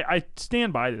mean, I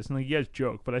stand by this, and like you guys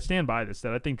joke, but I stand by this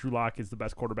that I think Drew Lock is the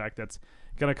best quarterback that's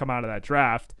gonna come out of that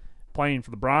draft, playing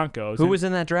for the Broncos. Who And was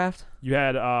in that draft? you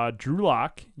had Drew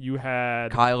Lock, you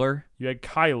had Kyler.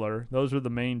 Kyler. Those were the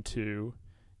main two.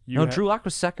 No, Drew Lock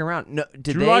was second round. No,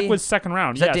 Drew Lock was second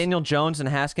round. Was that Daniel Jones and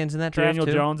Haskins in that draft Daniel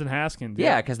too? Jones and Haskins.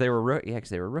 Yeah, because they were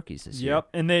rookies this year. Yep,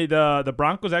 and the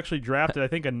Broncos actually drafted, I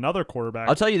think, another quarterback.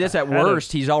 I'll tell you this: at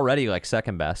worst, he's already like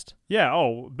second best. Yeah.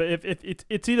 Oh, but if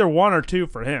it's either one or two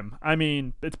for him. I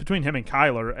mean, it's between him and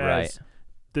Kyler as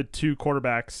the two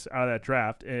quarterbacks out of that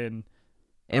draft, and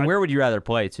where would you rather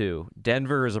play too?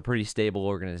 Denver is a pretty stable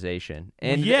organization,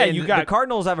 and you got the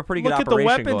Cardinals have a pretty good look operation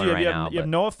at the weapons going right now. You have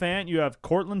Noah Fant, you have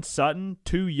Cortland Sutton,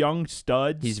 two young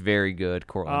studs. He's very good,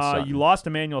 Cortland Sutton. You lost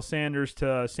Emmanuel Sanders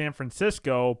to San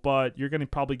Francisco, but you're going to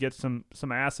probably get some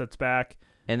assets back.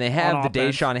 And they have the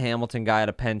offense. Deshaun Hamilton guy out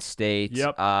of Penn State,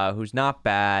 who's not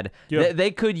bad. Yep.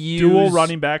 They could use dual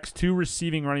running backs, two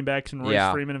receiving running backs, and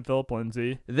Royce Freeman and Phillip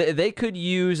Lindsay. They could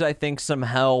use, I think, some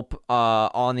help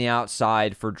on the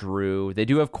outside for Drew. They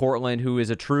do have Cortland, who is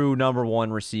a true number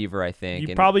one receiver, I think.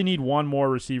 You probably need one more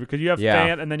receiver because you have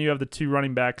Fant, and then you have the two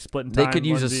running backs split in time. They could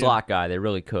use a slot guy. They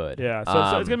really could. Yeah,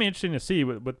 so it's going to be interesting to see.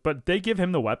 But they give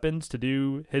him the weapons to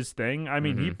do his thing. I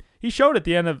mean, he showed at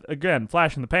the end of, again,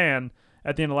 flash in the pan,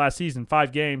 at the end of last season,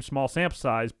 5 games, small sample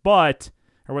size, or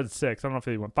was it 6? I don't know if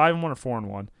he went 5-1 or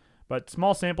 4-1. But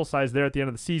small sample size there at the end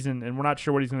of the season, and we're not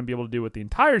sure what he's going to be able to do with the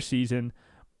entire season.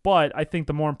 But I think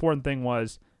the more important thing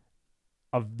was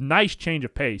a nice change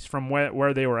of pace from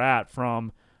where they were at.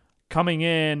 From coming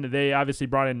in, they obviously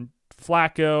brought in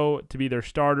Flacco to be their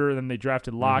starter, then they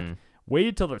drafted Locke,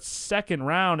 waited till the second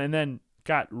round, and then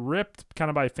got ripped kind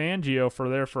of by Fangio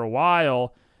for a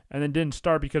while, and then didn't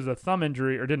start because of the thumb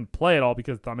injury, or didn't play at all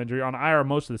because of the thumb injury, on IR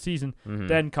most of the season,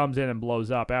 then comes in and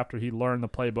blows up after he learned the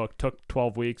playbook, took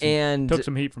 12 weeks, and took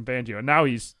some heat from Fangio. And now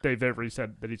they've already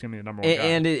said that he's going to be the number one guy.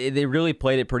 And they really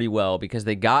played it pretty well because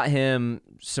they got him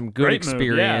some good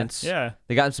experience. Yeah.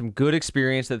 They got him some good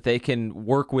experience that they can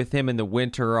work with him in the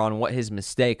winter on what his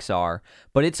mistakes are.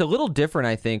 But it's a little different,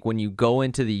 I think, when you go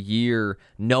into the year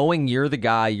knowing you're the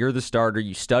guy, you're the starter,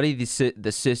 you study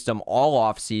the system all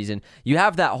off season. You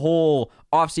have that whole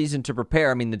offseason to prepare.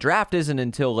 I mean, the draft isn't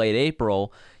until late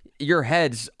April. Your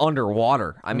head's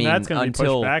underwater. I mean, that's gonna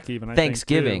until be pushed back even, I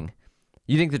Thanksgiving. think,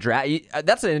 you think the draft?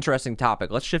 That's an interesting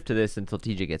topic. Let's shift to this until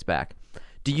TJ gets back.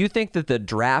 Do you think that the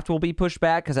draft will be pushed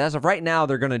back? Because as of right now,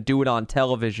 they're going to do it on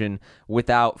television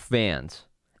without fans.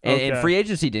 And free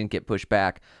agency didn't get pushed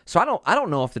back. So I don't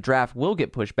know if the draft will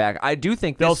get pushed back. I do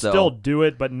think they'll still do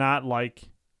it, but not like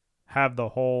have the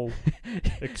whole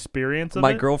experience of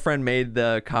My it. girlfriend made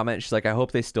the comment. She's like, I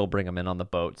hope they still bring them in on the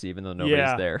boats, even though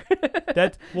nobody's there.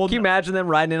 Can you imagine them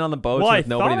riding in on the boats with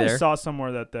nobody there? I saw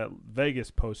somewhere that Vegas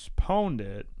postponed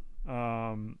it,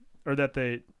 or that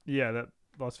that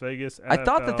Las Vegas. NFL, I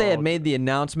thought that they had made the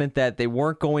announcement that they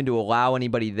weren't going to allow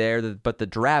anybody there, but the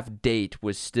draft date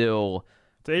was still...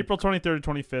 It's April 23rd to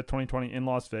 25th, 2020 in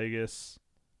Las Vegas.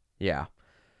 Yeah.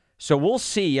 So we'll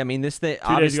see. I mean, this thing 2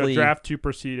 obviously... days ago, draft to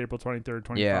proceed April 23rd,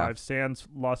 25. Sans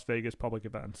Las Vegas public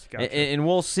events. Gotcha. And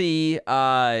we'll see if...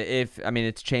 I mean,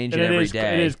 it's changing every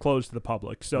day. It is closed to the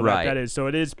public. So right. So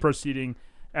it is proceeding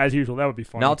as usual. That would be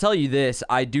fun. Now, I'll tell you this.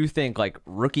 I do think, like,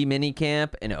 rookie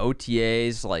minicamp and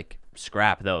OTAs, like,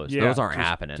 scrap those. Yeah, those aren't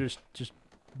happening. Just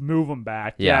move them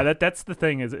back. Yeah, that's the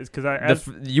thing is because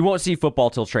you won't see football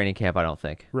till training camp, I don't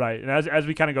think. Right, and as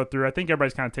we kind of go through, I think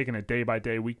everybody's kind of taking it day by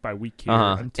day, week by week here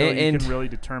until you can really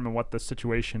determine what the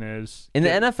situation is. And the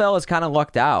NFL is kind of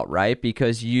lucked out, right?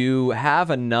 Because you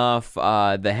have enough.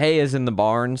 The hay is in the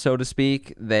barn, so to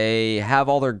speak. They have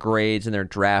all their grades and their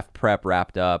draft prep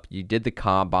wrapped up. You did the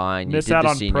combine. Miss you did out the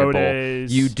on Senior pro Bowl.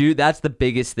 days. You do. That's the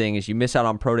biggest thing is you miss out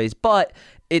on pro days, but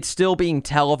it's still being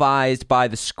televised by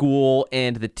the school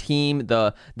and the team.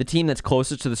 The team that's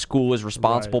closest to the school is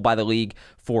responsible by the league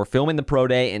for filming the pro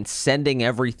day and sending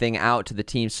everything out to the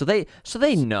team. So they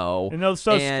know. And those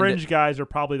fringe guys are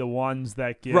probably the ones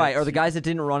that get or the guys that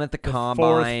didn't run at the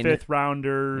combine, 4th, 5th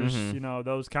rounders.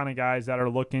 Those kind of guys that are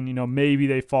looking. Maybe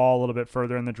they fall a little bit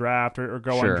further in the draft or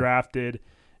go undrafted.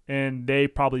 And they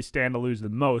probably stand to lose the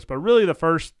most. But really the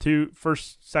first,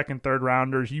 second, third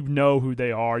rounders, you know who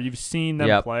they are. You've seen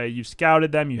them play. You've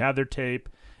scouted them. You have their tape.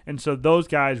 And so those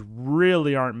guys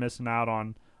really aren't missing out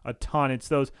on a ton. It's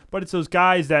those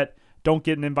guys that don't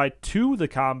get an invite to the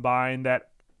combine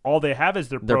that all they have is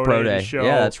their pro day to show.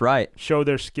 Yeah, that's right. Show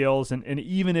their skills. And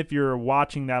even if you're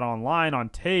watching that online on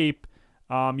tape,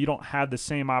 you don't have the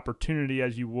same opportunity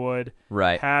as you would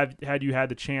had you had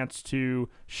the chance to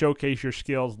showcase your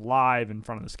skills live in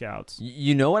front of the scouts.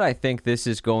 You know what I think this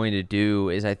is going to do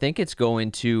is I think it's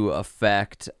going to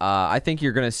affect I think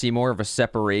you're going to see more of a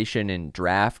separation in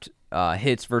draft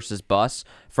hits versus busts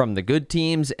from the good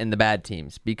teams and the bad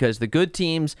teams, because the good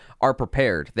teams are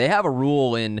prepared. They have a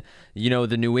rule in,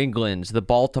 the New Englands, the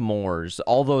Baltimores,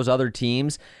 all those other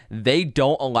teams. They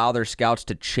don't allow their scouts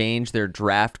to change their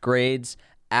draft grades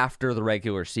after the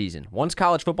regular season. Once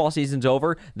college football season's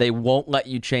over, they won't let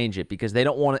you change it because they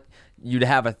don't want you to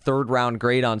have a third-round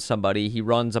grade on somebody. He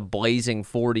runs a blazing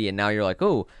 40, and now you're like,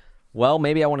 oh, well,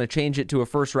 maybe I want to change it to a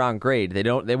first-round grade. They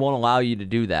won't allow you to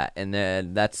do that, and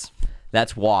then that's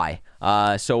why.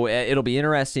 So it'll be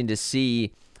interesting to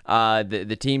see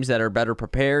the teams that are better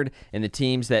prepared and the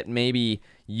teams that maybe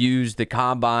use the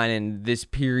combine and this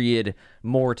period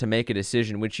more to make a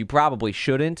decision, which you probably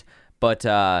shouldn't. But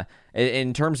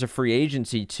in terms of free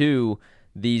agency, too,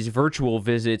 these virtual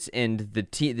visits and the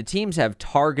teams have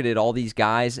targeted all these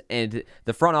guys, and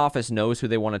the front office knows who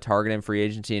they want to target in free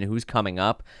agency and who's coming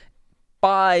up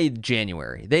by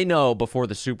January. They know before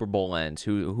the Super Bowl ends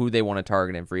who they want to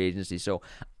target in free agency. So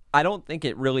I don't think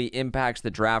it really impacts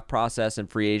the draft process and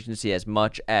free agency as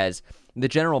much as the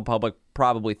general public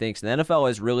probably thinks. The NFL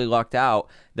has really lucked out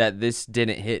that this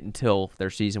didn't hit until their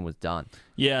season was done.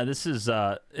 Yeah, this is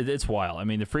it's wild. I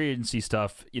mean, the free agency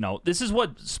stuff, this is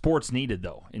what sports needed,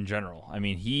 though, in general. I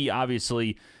mean, he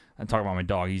obviously, I'm talking about my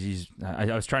dog.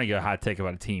 I was trying to get a hot take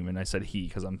about a team, and I said he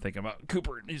because I'm thinking about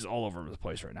Cooper. He's all over the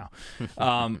place right now.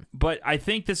 But I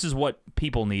think this is what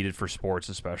people needed for sports,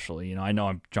 especially. I know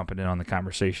I'm jumping in on the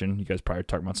conversation. You guys probably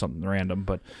talking about something random,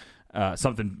 but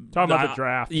something talking about the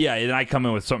draft. Yeah, and I come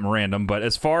in with something random. But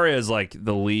as far as like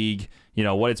the league,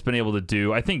 what it's been able to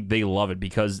do, I think they love it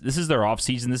because this is their off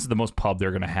season. This is the most pub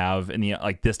they're going to have in the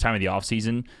this time of the off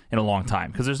season in a long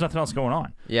time because there's nothing else going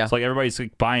on. Yeah, it's like everybody's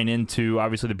like buying into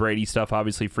obviously the Brady stuff,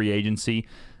 obviously free agency,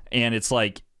 and it's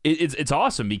like it's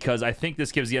awesome because I think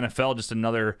this gives the NFL just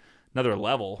another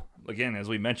level. Again, as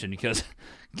we mentioned, because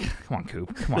come on,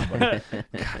 Coop, come on, buddy. God,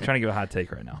 I'm trying to give a hot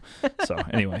take right now. So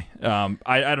anyway,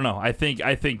 I don't know. I think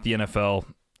the NFL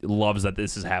loves that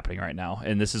this is happening right now,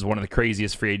 and this is one of the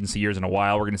craziest free agency years in a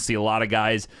while. We're going to see a lot of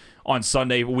guys on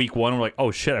Sunday, week one. We're like,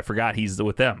 oh shit, I forgot he's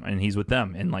with them, and he's with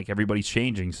them, and like everybody's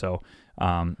changing. So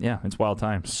it's wild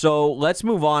times. So let's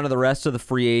move on to the rest of the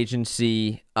free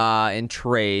agency and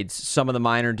trades. Some of the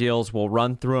minor deals, we'll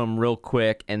run through them real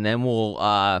quick, and then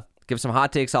we'll give some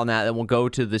hot takes on that. Then we'll go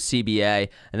to the CBA,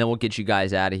 and then we'll get you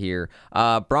guys out of here.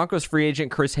 Broncos free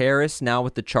agent Chris Harris now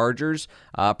with the Chargers,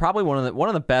 probably one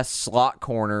of the best slot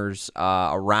corners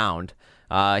around.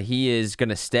 He is going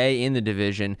to stay in the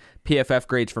division. PFF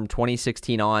grades from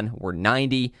 2016 on were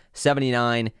 90,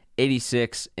 79,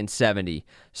 86, and 70.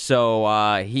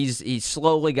 So he's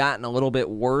slowly gotten a little bit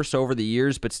worse over the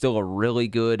years, but still a really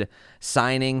good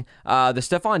signing. The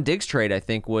Stephon Diggs trade, I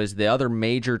think, was the other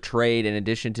major trade in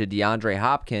addition to DeAndre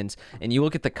Hopkins. And you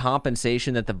look at the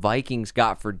compensation that the Vikings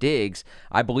got for Diggs.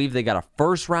 I believe they got a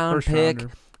first-round pick,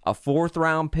 a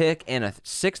fourth-round pick, and a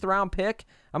sixth-round pick.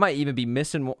 I might even be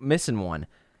missing one.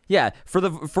 Yeah, for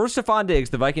Stephon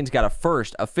Diggs, the Vikings got a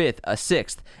first, a fifth, a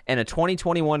sixth, and a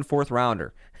 2021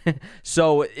 fourth-rounder.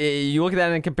 So you look at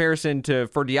that in comparison to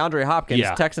for DeAndre Hopkins,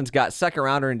 Texans got second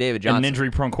rounder and David Johnson, an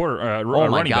injury-prone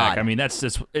running back. I mean,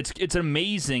 it's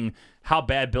amazing how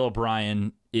bad Bill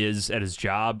O'Brien is at his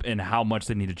job and how much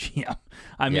they need a GM.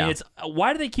 I mean, it's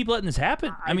why do they keep letting this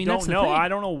happen? I mean, don't know. I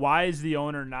don't know why is the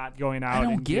owner not going out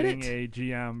and getting a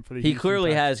GM for the. He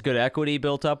clearly has good equity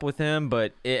built up with him,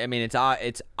 but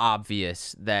it's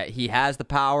obvious that he has the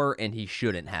power and he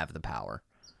shouldn't have the power.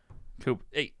 Coop,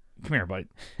 hey. Come here, buddy.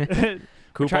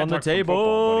 Coop on the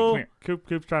table. Come here.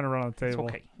 Coop's trying to run on the table.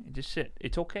 It's okay. Just sit.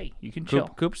 It's okay. You can chill.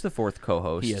 Coop's the fourth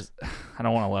co-host. He is. I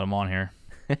don't want to let him on here.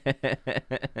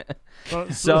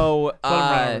 So,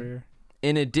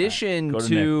 in addition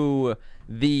to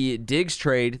the Diggs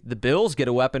trade, the Bills get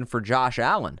a weapon for Josh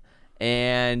Allen.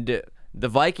 And the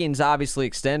Vikings obviously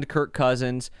extend Kirk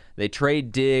Cousins. They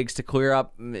trade Diggs to clear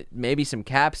up maybe some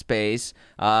cap space.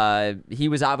 He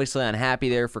was obviously unhappy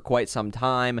there for quite some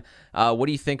time. What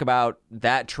do you think about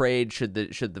that trade? Should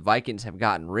the Vikings have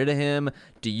gotten rid of him?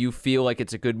 Do you feel like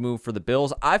it's a good move for the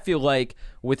Bills? I feel like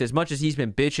with as much as he's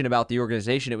been bitching about the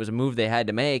organization, it was a move they had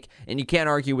to make, and you can't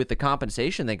argue with the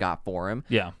compensation they got for him.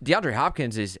 Yeah. DeAndre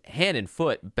Hopkins is hand and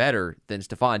foot better than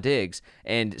Stephon Diggs,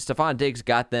 and Stephon Diggs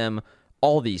got them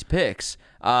all these picks.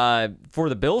 For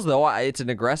the Bills, though, it's an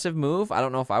aggressive move. I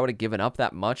don't know if I would have given up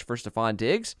that much for Stephon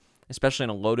Diggs, especially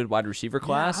in a loaded wide receiver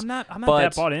class. I'm not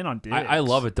that bought in on Diggs. I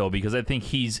love it, though, because I think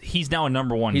he's now a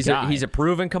number one guy. He's a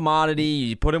proven commodity.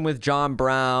 You put him with John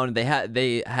Brown. They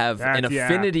have an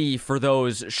affinity for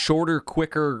those shorter,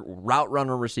 quicker route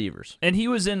runner receivers. And he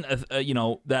was in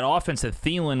that offense that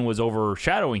Thielen was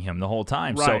overshadowing him the whole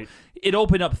time. Right. So it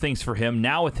opened up things for him.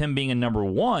 Now with him being a number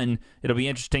one, it'll be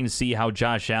interesting to see how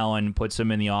Josh Allen puts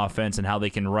him in the offense and how they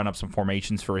can run up some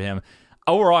formations for him.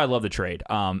 Overall, I love the trade.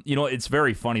 It's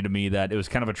very funny to me that it was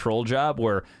kind of a troll job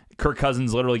where Kirk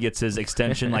Cousins literally gets his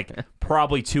extension like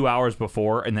probably 2 hours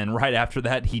before, and then right after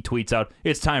that, he tweets out,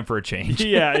 "It's time for a change."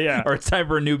 Yeah. Or it's time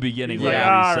for a new beginning. He's like, whatever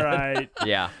he all said. right.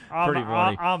 Yeah. Pretty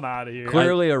funny. I'm out of here.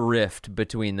 Clearly a rift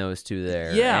between those two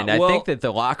there. Yeah, and I well, think that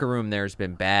the locker room there has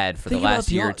been bad for the Think about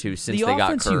last year or two since the they got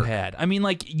offense Kirk. you had. I mean,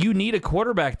 like, you need a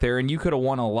quarterback there, and you could have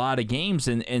won a lot of games,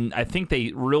 and I think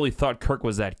they really thought Kirk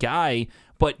was that guy.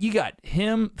 But you got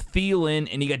him, Thielen,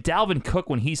 and you got Dalvin Cook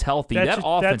when he's healthy. That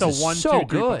offense is so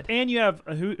good. And you have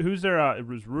who's there?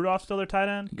 Was Rudolph still their tight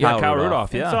end? Yeah, Kyle Rudolph.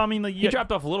 Rudolph. Yeah. And so I mean, like, he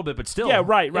dropped off a little bit, but still. Yeah,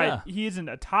 right. Yeah. He isn't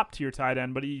a top tier tight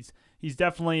end, but he's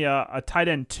definitely a tight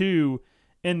end 2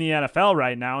 in the NFL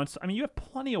right now. And so, I mean, you have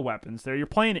plenty of weapons there. You're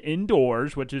playing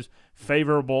indoors, which is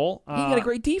favorable. He got a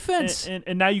great defense.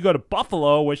 And now you go to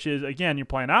Buffalo, which is, again, you're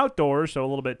playing outdoors, so a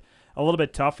little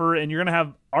bit tougher. And you're going to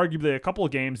have arguably a couple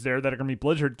of games there that are going to be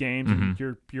blizzard games, and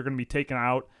you're going to be taken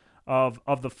out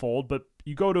of the fold. But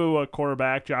you go to a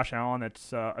quarterback, Josh Allen,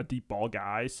 that's a deep ball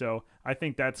guy. So I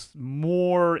think that's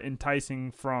more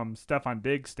enticing from Stephon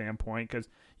Diggs' standpoint because,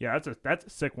 yeah, that's a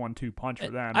sick 1-2 punch for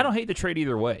them. I don't hate the trade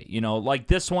either way. Like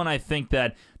this one, I think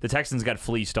that the Texans got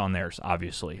fleeced on theirs,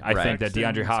 obviously. I think that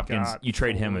DeAndre Hopkins, you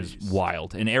trade him is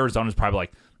wild. And Arizona's probably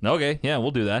like, okay, yeah,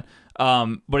 we'll do that.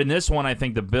 But in this one, I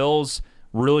think the Bills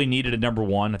really needed a number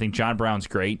one. I think John Brown's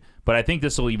great, but I think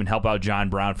this will even help out John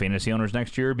Brown fantasy owners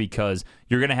next year because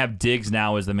you're going to have Diggs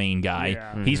now as the main guy.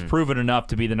 Yeah. He's proven enough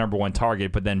to be the number one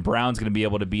target, but then Brown's going to be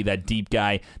able to be that deep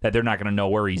guy that they're not going to know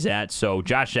where he's at. So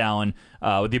Josh Allen,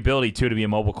 with the ability to be a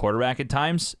mobile quarterback at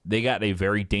times, they got a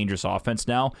very dangerous offense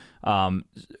now.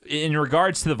 In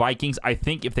regards to the Vikings, I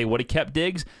think if they would have kept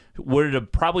Diggs, would it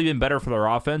have probably been better for their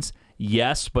offense?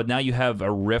 Yes, but now you have a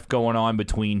rift going on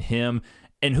between him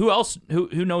and who else?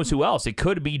 Who knows who else? It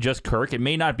could be just Kirk. It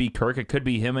may not be Kirk. It could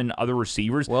be him and other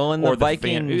receivers. Well, and or the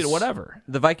Vikings, whatever.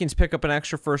 The Vikings pick up an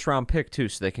extra first-round pick too,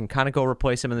 so they can kind of go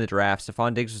replace him in the draft.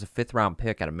 Stephon Diggs was a fifth-round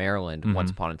pick out of Maryland once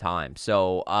upon a time.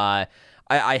 So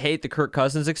I hate the Kirk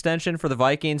Cousins extension for the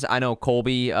Vikings. I know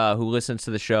Colby, who listens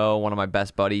to the show, one of my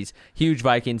best buddies, huge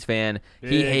Vikings fan.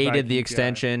 He hated the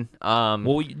extension.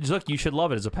 Well, look, you should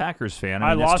love it as a Packers fan.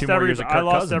 I mean, that's lost 2 more years of Kirk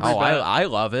Cousins. I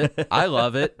love it. I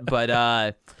love it.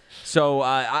 But so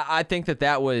I think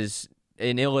that was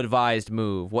an ill-advised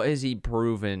move. What has he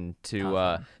proven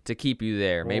to keep you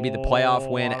there? Maybe the playoff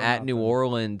win at New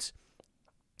Orleans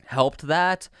helped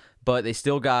that. But they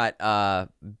still got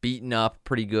beaten up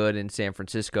pretty good in San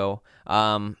Francisco.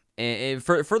 And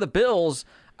for the Bills,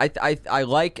 I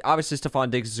like, obviously Stephon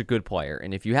Diggs is a good player,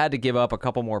 and if you had to give up a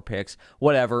couple more picks,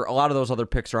 whatever, a lot of those other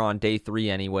picks are on day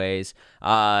 3 anyways.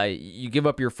 You give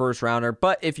up your first rounder,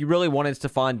 but if you really wanted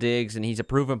Stephon Diggs and he's a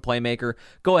proven playmaker,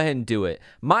 go ahead and do it.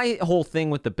 My whole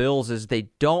thing with the Bills is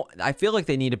I feel like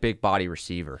they need a big body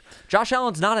receiver. Josh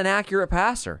Allen's not an accurate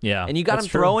passer. Yeah, and you got him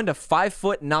throwing to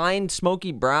 5'9"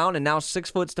 Smokey Brown and now 6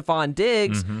 foot Stephon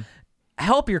Diggs.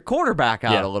 Help your quarterback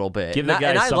out a little bit. Give the guy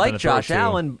and I something like to Josh throw to.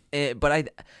 Allen, but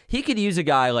he could use a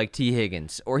guy like T.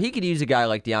 Higgins, or he could use a guy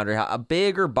like DeAndre, a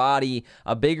bigger body,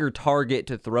 a bigger target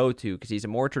to throw to, because he's a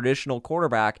more traditional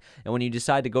quarterback. And when you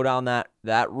decide to go down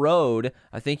that road,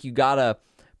 I think you gotta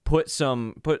put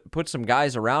some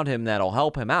guys around him that'll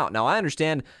help him out. Now I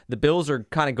understand the Bills are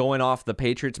kind of going off the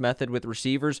Patriots method with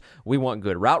receivers. We want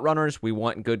good route runners. We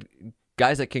want good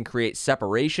guys that can create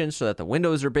separation so that the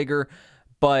windows are bigger.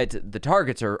 But the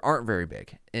targets aren't very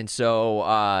big. And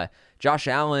so Josh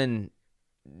Allen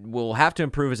will have to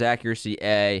improve his accuracy,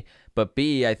 A, but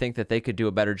B, I think that they could do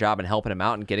a better job in helping him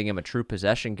out and getting him a true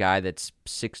possession guy that's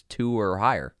 6'2" or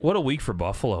higher. What a week for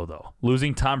Buffalo, though.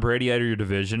 Losing Tom Brady out of your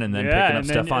division and then picking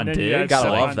up Stephon Diggs.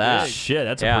 Gotta love that. Shit,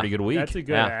 that's a pretty good week. That's a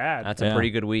good ad. That's a pretty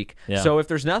good week. Yeah. So if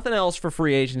there's nothing else for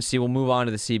free agency, we'll move on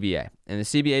to the CBA. And the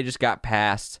CBA just got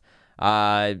passed.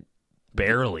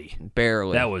 Barely.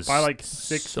 That was by like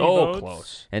 60 so votes.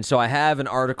 close. And so I have an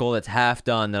article that's half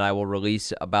done that I will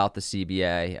release about the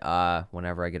CBA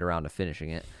whenever I get around to finishing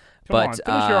it. Come on,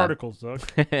 finish your articles, Doug.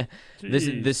 The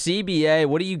CBA,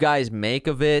 what do you guys make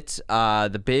of it?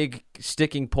 The big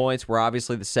sticking points were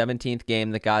obviously the 17th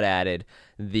game that got added,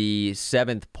 the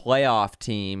 7th playoff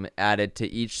team added to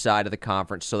each side of the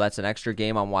conference, so that's an extra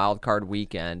game on Wild Card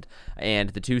weekend, and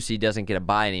the 2 seed doesn't get a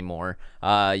bye anymore.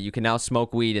 You can now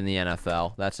smoke weed in the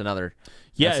NFL. That's another.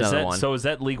 Yeah, that's another one. So is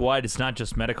that league wide? It's not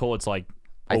just medical. It's like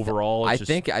overall. I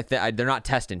think they're not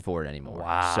testing for it anymore.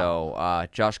 Wow. So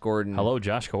Josh Gordon. Hello,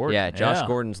 Josh Gordon. Yeah, Josh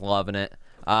Gordon's loving it.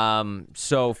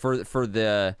 So for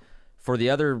the For the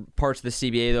other parts of the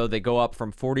CBA, though, they go up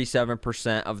from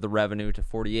 47% of the revenue to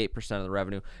 48% of the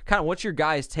revenue. Kind of what's your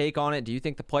guys' take on it? Do you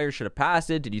think the players should have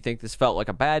passed it? Did you think this felt like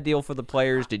a bad deal for the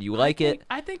players? Did you like it?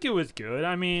 I think it was good.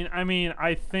 I mean,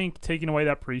 I think taking away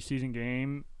that preseason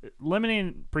game,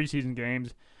 limiting preseason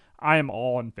games, I am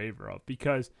all in favor of,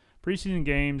 because preseason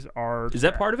games are... Is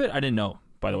that part of it? I didn't know,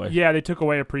 by the way. Yeah, they took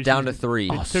away a preseason... Down to 3.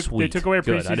 They took away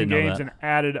Good. I preseason didn't know games that. and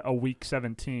added a week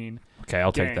 17 Okay,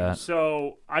 I'll game. take that.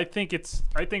 So I think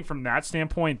from that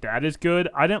standpoint, that is good.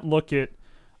 I didn't look at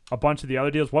a bunch of the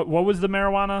other deals. What was the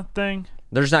marijuana thing?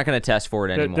 They're just not going to test for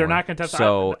it anymore. They're not going to test.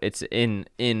 So it's in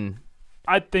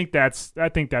I think that's a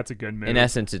good move. in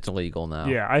essence, it's illegal now.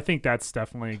 Yeah, I think that's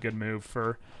definitely a good move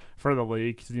for the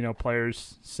league. 'Cause,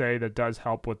 players say that does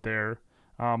help with their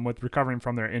with recovering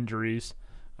from their injuries.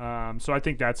 So I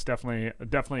think that's definitely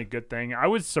a good thing. I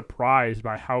was surprised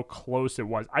by how close it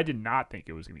was. I did not think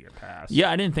it was going to get passed.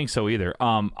 Yeah, I didn't think so either.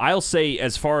 I'll say,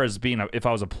 as far as if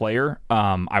I was a player,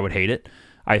 I would hate it.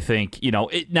 I think,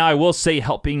 now I will say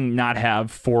helping not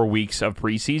have 4 weeks of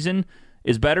preseason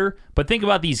is better. But think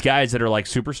about these guys that are like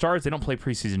superstars. They don't play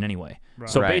preseason anyway. Right.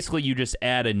 So basically you just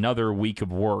add another week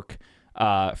of work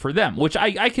for them, which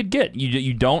I could get.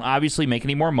 You don't obviously make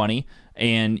any more money,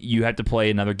 and you have to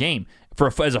play another game.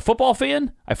 As a football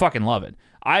fan, I fucking love it.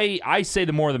 I say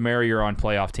the more the merrier on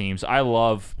playoff teams. I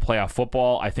love playoff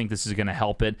football. I think this is going to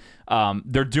help it.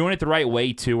 They're doing it the right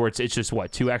way, too, where it's just,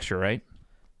 2 extra, right?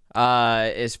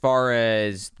 As far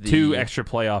as the 2 extra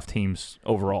playoff teams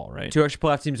overall, right? 2 extra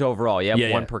playoff teams overall.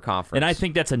 Yeah, one per conference. And I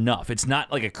think that's enough. It's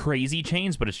not like a crazy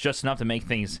change, but it's just enough to make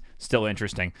things still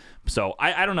interesting. So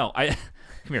I don't know. Come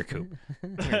here, Coop.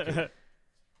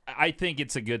 I think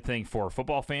it's a good thing for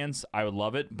football fans. I would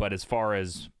love it. But as far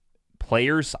as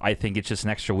players, I think it's just an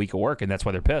extra week of work, and that's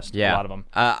why they're pissed. Yeah. A lot of them.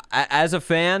 As a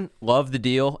fan, love the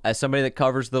deal. As somebody that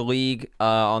covers the league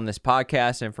on this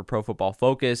podcast and for Pro Football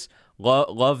Focus,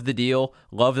 love the deal.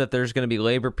 Love that there's going to be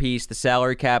labor peace. The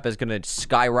salary cap is going to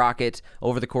skyrocket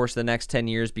over the course of the next 10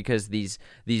 years because these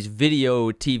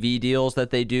video TV deals that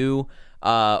they do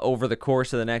over the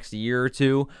course of the next year or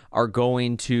two are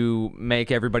going to make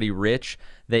everybody rich.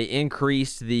 They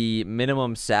increased the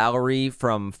minimum salary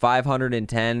from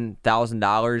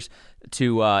 $510,000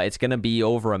 to it's going to be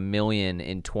over $1 million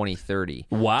in 2030.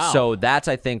 Wow! So that's,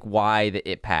 I think, why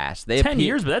it passed. 10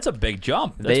 years, but that's a big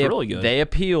jump. That's really good. They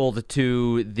appealed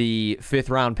to the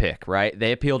 5th round pick, right?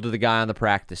 They appealed to the guy on the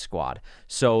practice squad.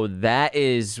 So that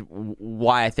is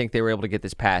why I think they were able to get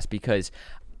this passed, because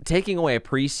taking away a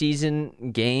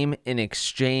preseason game in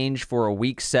exchange for a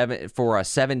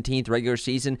 17th regular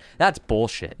season, that's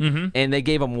bullshit. Mm-hmm. And they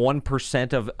gave them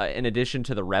 1% of in addition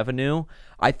to the revenue.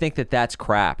 I think that's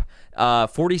crap.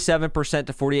 47%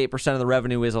 to 48% of the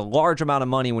revenue is a large amount of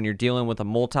money when you're dealing with a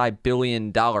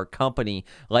multi-billion-dollar company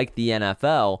like the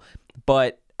NFL,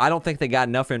 but I don't think they got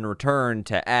enough in return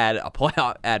to add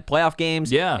playoff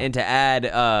games, and to add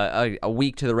a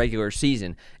week to the regular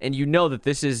season. And you know that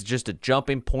this is just a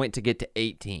jumping point to get to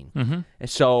 18. Mm-hmm. And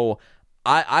so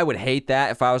I would hate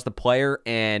that if I was the player.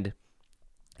 And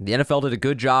the NFL did a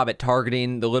good job at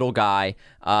targeting the little guy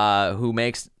who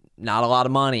makes not a lot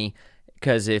of money.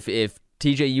 Because if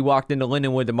TJ, you walked into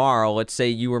Lindenwood tomorrow, let's say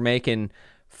you were making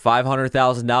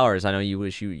 $500,000. I know you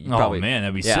wish you probably. Oh man,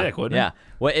 that'd be sick, wouldn't it? Yeah.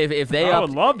 Well, if they I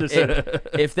would love to see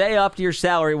if they upped your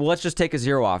salary, well, let's just take a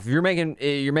zero off. If you're making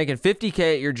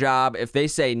 $50K at your job, if they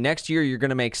say next year you're going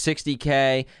to make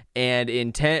 $60K, and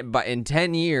in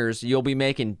 10 years you'll be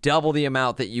making double the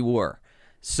amount that you were.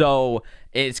 So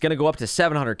it's going to go up to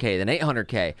 $700K, then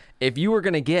 $800K. If you were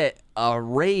going to get a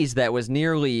raise that was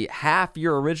nearly half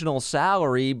your original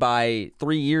salary by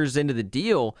 3 years into the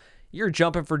deal, you're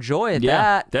jumping for joy at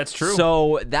that. That's true.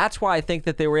 So that's why I think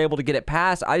that they were able to get it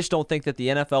passed. I just don't think that the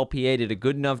NFLPA did a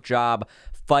good enough job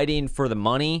fighting for the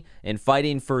money and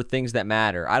fighting for things that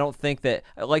matter. I don't think that,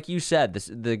 like you said,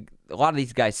 a lot of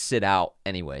these guys sit out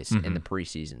anyways in the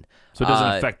preseason. So it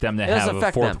doesn't affect them to have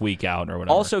a fourth week out or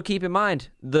whatever. Also, keep in mind,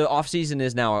 the offseason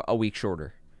is now a week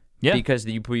shorter. Yeah. Because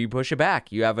you push it back.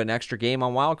 You have an extra game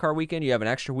on Wild Card Weekend. You have an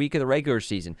extra week of the regular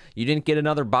season. You didn't get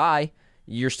another bye.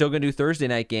 You're still going to do Thursday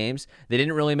night games. They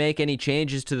didn't really make any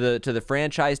changes to the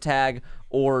franchise tag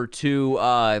or to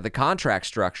the contract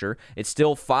structure. It's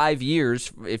still 5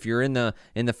 years if you're in the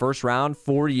first round,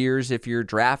 4 years if you're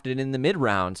drafted in the mid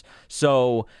rounds.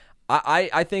 So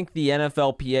I think the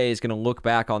NFLPA is going to look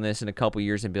back on this in a couple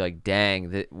years and be like,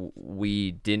 dang, that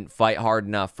we didn't fight hard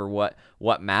enough for what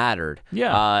mattered.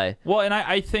 Yeah. Well, and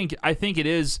I think it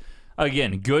is,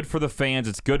 again, good for the fans.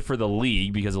 It's good for the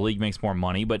league because the league makes more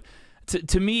money, but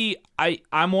to me,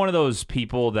 I'm one of those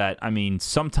people that, I mean,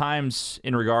 sometimes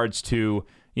in regards to,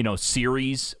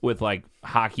 series with like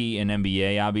hockey and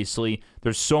NBA, obviously.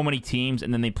 There's so many teams,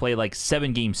 and then they play like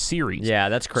 7-game series. Yeah,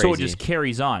 that's crazy. So it just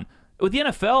carries on. With the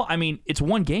NFL, I mean, it's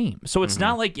one game. So it's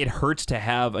not like it hurts to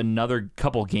have another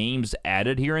couple games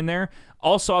added here and there.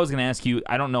 Also, I was going to ask you,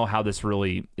 I don't know how this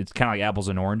really, it's kind of like apples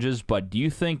and oranges, but do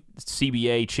you think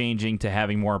CBA changing to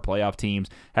having more playoff teams,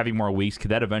 having more weeks,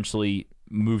 could that eventually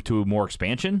move to more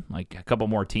expansion, like a couple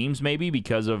more teams maybe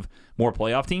because of more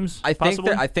playoff teams? I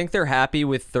think they're happy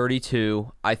with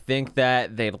 32. I think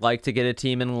that they'd like to get a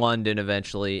team in London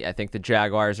eventually. I think the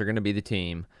Jaguars are going to be the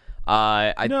team.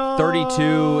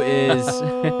 32 is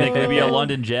They could be a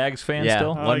London Jags fan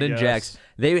still. London Jags.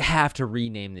 They have to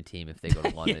rename the team if they go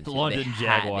to London. London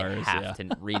Jaguars. They have to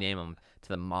rename them to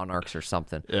the Monarchs or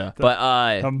something. Yeah.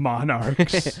 But The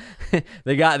Monarchs.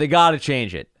 they got to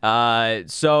change it.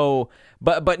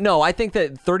 But no, I think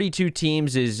that 32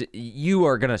 teams is you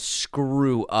are gonna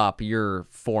screw up your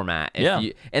format.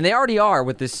 And they already are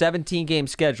with this 17-game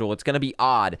schedule. It's gonna be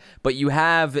odd, but you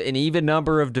have an even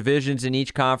number of divisions in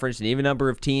each conference, an even number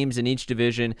of teams in each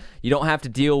division. You don't have to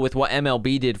deal with what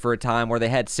MLB did for a time, where they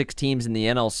had 6 teams in the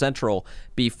NL Central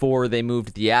before they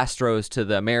moved the Astros to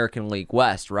the American League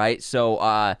West, right? So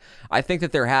I think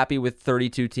that they're happy with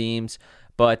 32 teams.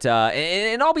 But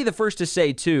and I'll be the first to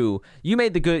say too, you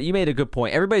made a good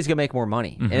point. Everybody's gonna make more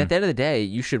money, and at the end of the day,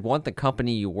 you should want the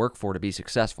company you work for to be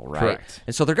successful, right? Correct.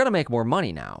 And so they're gonna make more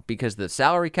money now because the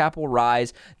salary cap will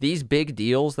rise. These big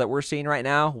deals that we're seeing right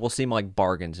now will seem like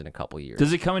bargains in a couple years.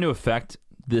 Does it come into effect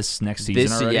this next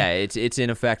season already? Yeah, it's in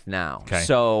effect now. Okay.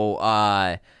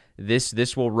 So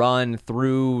this will run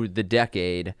through the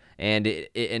decade, and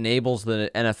it enables the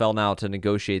NFL now to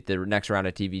negotiate the next round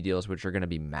of TV deals, which are going to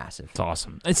be massive. It's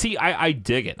awesome. And see, I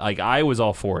dig it. Like, I was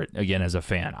all for it, again, as a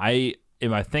fan.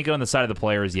 Am I thinking on the side of the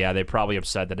players? Yeah, they're probably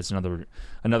upset that it's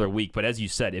another week. But as you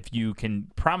said, if you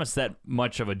can promise that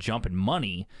much of a jump in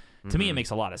money, to me, it makes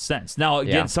a lot of sense. Now,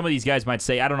 again, some of these guys might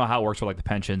say, I don't know how it works with like the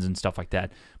pensions and stuff like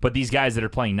that, but these guys that are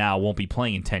playing now won't be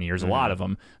playing in 10 years, a lot of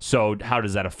them. So how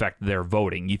does that affect their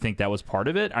voting? You think that was part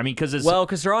of it? I mean, because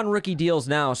they're on rookie deals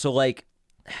now, so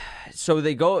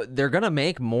they're going to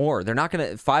make more. They're not going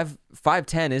to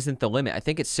 510 isn't the limit. I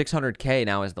think it's $600K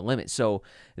now is the limit. So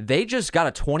they just got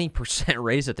a 20%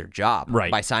 raise at their job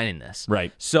by signing this.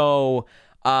 Right. So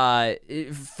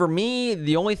for me,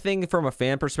 the only thing from a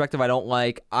fan perspective I don't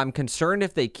like, I'm concerned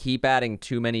if they keep adding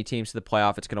too many teams to the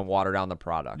playoff, it's going to water down the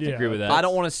product. Yeah, agree with that. I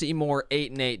don't want to see more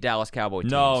 8-8 Dallas Cowboy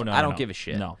teams. No, I don't give a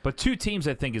shit. No, but 2 teams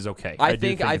I think is okay. I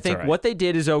think what they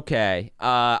did is okay.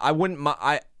 I wouldn't.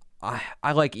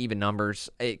 I like even numbers.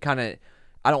 It kind of.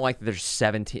 I don't like that there's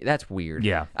 17. That's weird.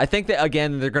 Yeah. I think that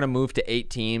again they're going to move to 8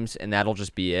 teams and that'll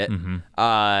just be it.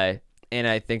 And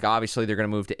I think obviously they're going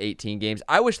to move to 18 games.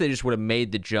 I wish they just would have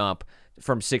made the jump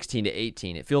from 16 to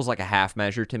 18. It feels like a half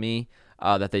measure to me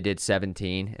that they did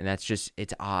 17, and that's just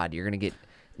it's odd. You're going to get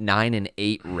 9 and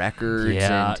 8 records.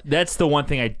 Yeah, that's the one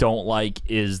thing I don't like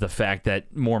is the fact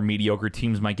that more mediocre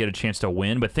teams might get a chance to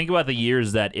win. But think about the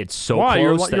years that it's so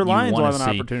close that your you Lions will want have to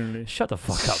an see. opportunity. Shut the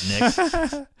fuck up,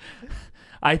 Nick.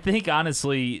 I think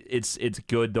honestly, it's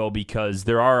good though because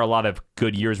there are a lot of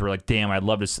good years where like, damn, I'd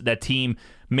love to. That team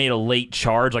made a late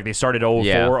charge, like they started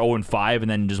 0-4, 0-5,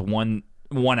 and then just won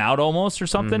out almost or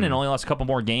something, and only lost a couple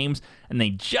more games, and they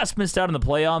just missed out in the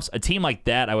playoffs. A team like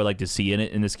that, I would like to see in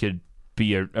it, and this could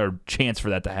be a chance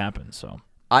for that to happen. So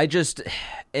I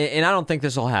don't think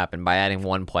this will happen by adding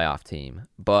one playoff team,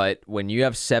 but when you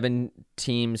have 7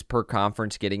 teams per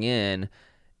conference getting in,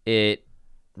 it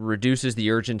reduces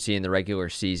the urgency in the regular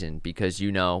season because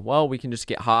we can just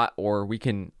get hot or we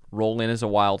can roll in as a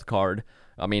wild card.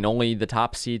 I mean, only the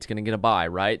top seed's going to get a bye,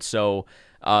 right? So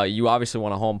you obviously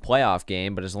want a home playoff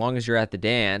game, but as long as you're at the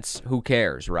dance, who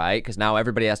cares, right? Because now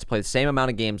everybody has to play the same amount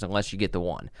of games unless you get the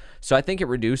one. So I think it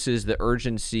reduces the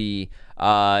urgency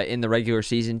in the regular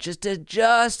season just a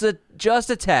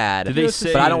tad.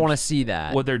 But I don't want to see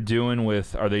that. What they're doing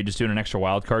are they just doing an extra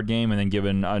wild card game and then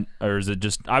giving, or is it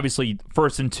just obviously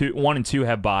 1 and 2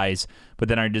 have buys, but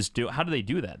then how do they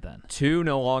do that then? 2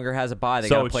 no longer has a bye. They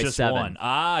got to play 7. So it's just 1.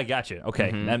 I got you.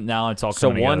 Okay, now it's all so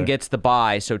coming 1 together. gets the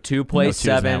bye. So 2 plays 2 is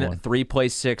that 7, one. 3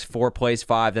 plays 6, 4 plays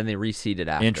 5. Then they reseed it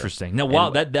after. Interesting. Now,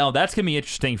 that's gonna be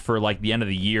interesting for like the end of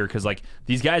the year because like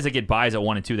these guys that get buys at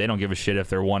 1 and 2, they don't give a shit if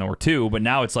they're 1 or 2. But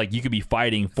now it's like you could be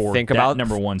fighting for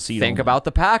number 1 seed. Think about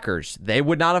the Packers. They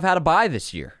would not have had a bye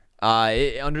this year.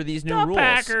 Under these new rules,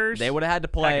 Packers. They would have had to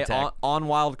play on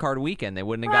wild card weekend. They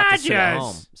wouldn't have got to sit at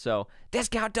home. So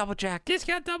discount double check.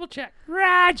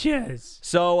 Rodgers.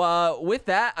 So with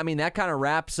that, I mean that kind of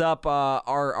wraps up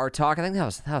our talk. I think that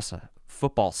was a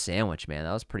football sandwich, man.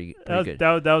 That was pretty good.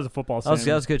 That was a football sandwich.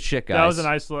 That was good shit, guys. That was a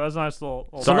nice little.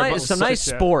 Some nice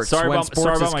sports. Sorry when about, sports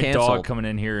sorry is about my canceled. dog coming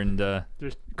in here and.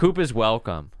 Coop is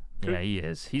welcome. Yeah, he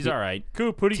is. He's all right.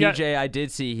 Coop, who do you got? TJ, I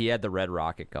did see he had the Red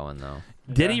Rocket going though.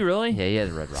 Did he really? Yeah, he had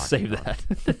the Red Rocket. Save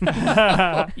going.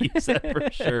 that. Use that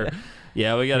for sure.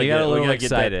 Yeah, we gotta He got get a little we gotta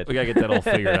excited. we gotta get that all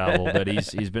figured out a little bit.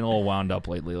 He's been a little wound up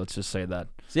lately. Let's just say that.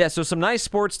 Yeah, so some nice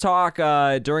sports talk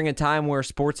during a time where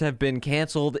sports have been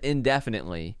canceled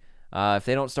indefinitely. If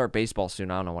they don't start baseball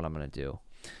soon, I don't know what I'm gonna do.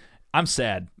 I'm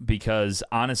sad because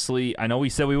honestly, I know we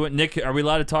said we wouldn't. Nick, are we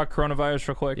allowed to talk coronavirus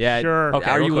real quick? Yeah, Sure. Okay,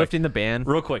 are real you quick. lifting the ban?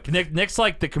 Real quick, Nick's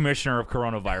like the commissioner of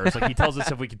coronavirus. Like he tells us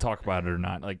if we can talk about it or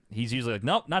not. Like he's usually like,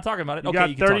 nope, not talking about it. You Okay, got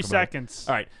you can 30 talk about it. seconds.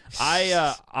 All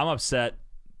right, I'm upset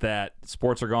that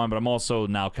sports are gone, but I'm also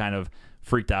now kind of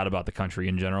freaked out about the country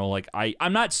in general. Like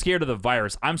I'm not scared of the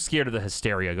virus. I'm scared of the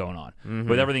hysteria going on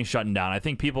with everything shutting down. I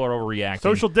think people are overreacting.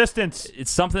 Social distance.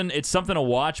 It's something to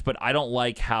watch, but I don't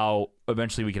like how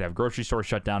eventually we could have grocery stores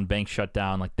shut down, banks shut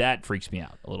down. Like that freaks me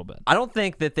out a little bit. I don't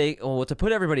think that to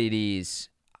put everybody at ease,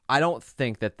 I don't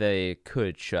think that they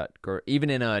could even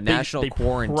in a national they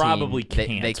quarantine. probably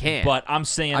can't. They can't. But I'm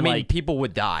saying, I mean, like, people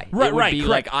would die. Right, it would right, be correct.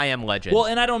 like I Am Legend. well,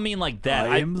 and I don't mean like that.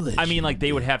 I am I mean like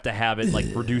they would have to have it like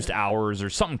reduced hours or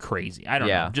something crazy. I don't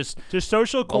Yeah. know. Just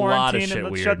social lot of quarantine shit and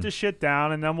let's weird. shut this shit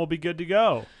down, and then we'll be good to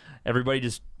go. everybody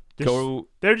just go.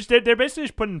 They're basically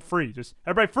just putting free. Just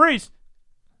everybody freeze.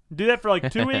 Do that for like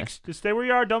 2 weeks. Just stay where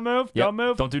you are. Don't move. Yep, Don't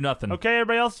move. Don't do nothing. Okay,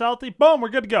 everybody else is healthy. Boom, we're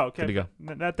good to go. Okay, Good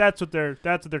to go. That's what they're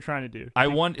trying to do. I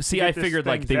get figured this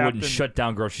like thing they wouldn't zapped and- shut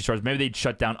down grocery stores. Maybe they'd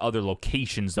shut down other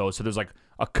locations though. So there's like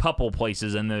a couple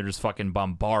places and they're just fucking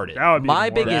bombarded. That would be my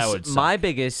even worse. That would biggest suck. my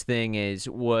biggest thing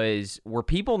were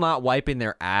people not wiping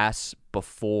their ass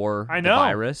before I know. the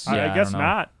virus? I Yeah, I guess don't know.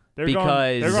 not. They're Because-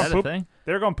 going, Is they're that going a thing?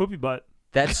 They're going poopy butt.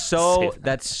 That's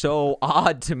so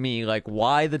odd to me. Like,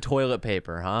 why the toilet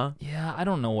paper, huh? Yeah, I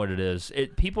don't know what it is.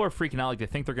 People are freaking out like they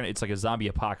think they're gonna. It's like a zombie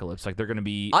apocalypse. Like they're gonna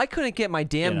be. I couldn't get my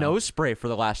damn You know. nose spray for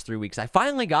the last 3 weeks. I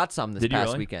finally got some this Did you past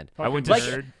really? weekend. I went to Like,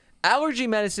 Nerd. allergy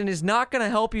medicine is not going to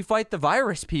help you fight the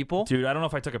virus, people. Dude, I don't know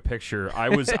if I took a picture. I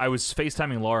was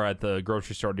FaceTiming Laura at the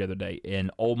grocery store the other day,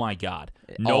 and oh my god,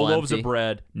 no All loaves empty. of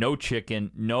bread, no chicken,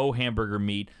 no hamburger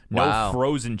meat, no Wow.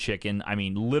 frozen chicken. I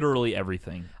mean, literally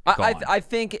everything. I gone.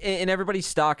 think, and everybody's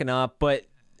stocking up, but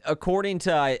according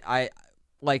to I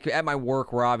like at my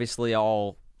work, we're obviously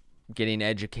all getting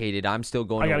educated. I'm still I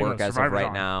going to gotta go work to as of Survivor's right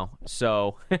on. now.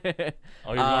 So, Oh,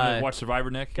 you're going to watch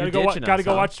Survivor, Nick? Gotta You're go. ditching Gotta us,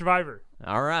 go huh? watch Survivor.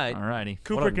 all right. Alrighty.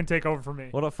 Cooper can take over for me.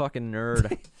 What a fucking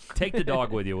nerd. Take the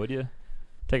dog with you, would you?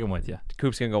 Take him with you.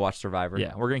 Coop's gonna go watch Survivor.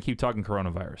 Yeah, we're gonna keep talking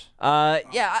coronavirus.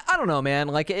 Yeah, I don't know, man.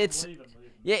 Like it's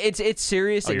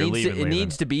serious. Oh, it you're needs leaving, it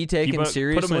needs to be taken Put him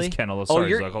seriously. in his kennel. Oh,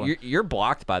 Sorry, Zuck, hold on. you're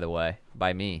blocked, by the way,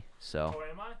 by me. So Oh,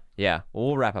 am I? yeah,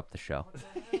 we'll wrap up the show.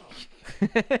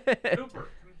 Cooper,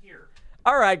 come here.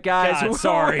 All right, guys. God,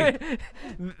 sorry.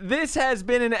 This has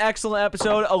been an excellent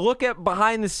episode. A look at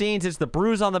behind the scenes. It's the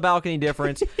Brews on the Balcony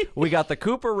difference. We got the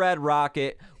Cooper Red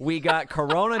Rocket. We got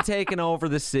Corona taking over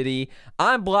the city.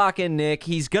 I'm blocking Nick.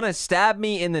 He's going to stab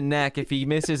me in the neck if he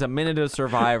misses a minute of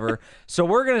Survivor. So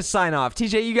we're going to sign off.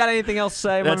 TJ, you got anything else to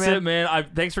say, That's my man? it, man.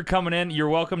 Thanks for coming in. You're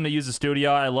welcome to use the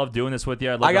studio. I love doing this with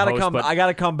you. I gotta come. But I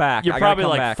gotta come back. you're I gotta probably come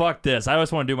like, back. fuck this. I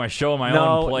just want to do my show in my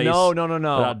No, own place. no.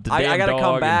 without the I damn gotta dog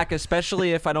come and- back, especially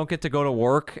if I don't get to go to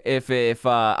work. If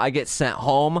I get sent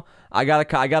home, I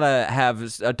gotta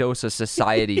have a dose of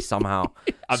society somehow.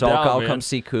 I'm so down, I'll man. come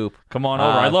see Coop. Come on over.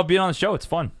 I love being on the show. It's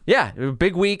fun. Yeah,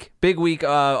 big week.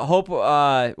 Hope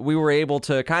we were able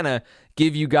to kind of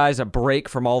give you guys a break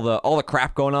from all the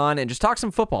crap going on and just talk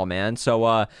some football, man. So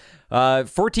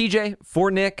for TJ,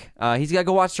 for Nick, he's gotta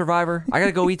go watch Survivor. I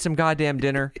gotta go eat some goddamn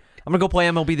dinner. I'm gonna go play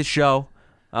MLB The Show.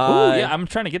 Ooh, yeah, I'm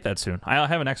trying to get that soon. I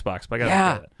have an Xbox, but I gotta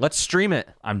Yeah, get it. let's stream it.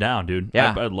 I'm down, dude.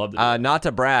 Yeah, I'd love to. Not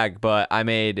to brag, but I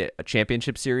made a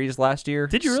championship series last year.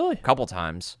 Did you really? A couple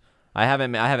times. I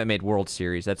haven't made World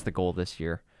Series. That's the goal this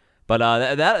year. But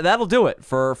that'll do it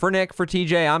for Nick, for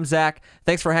TJ. I'm Zach.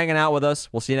 Thanks for hanging out with us.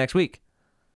 We'll see you next week.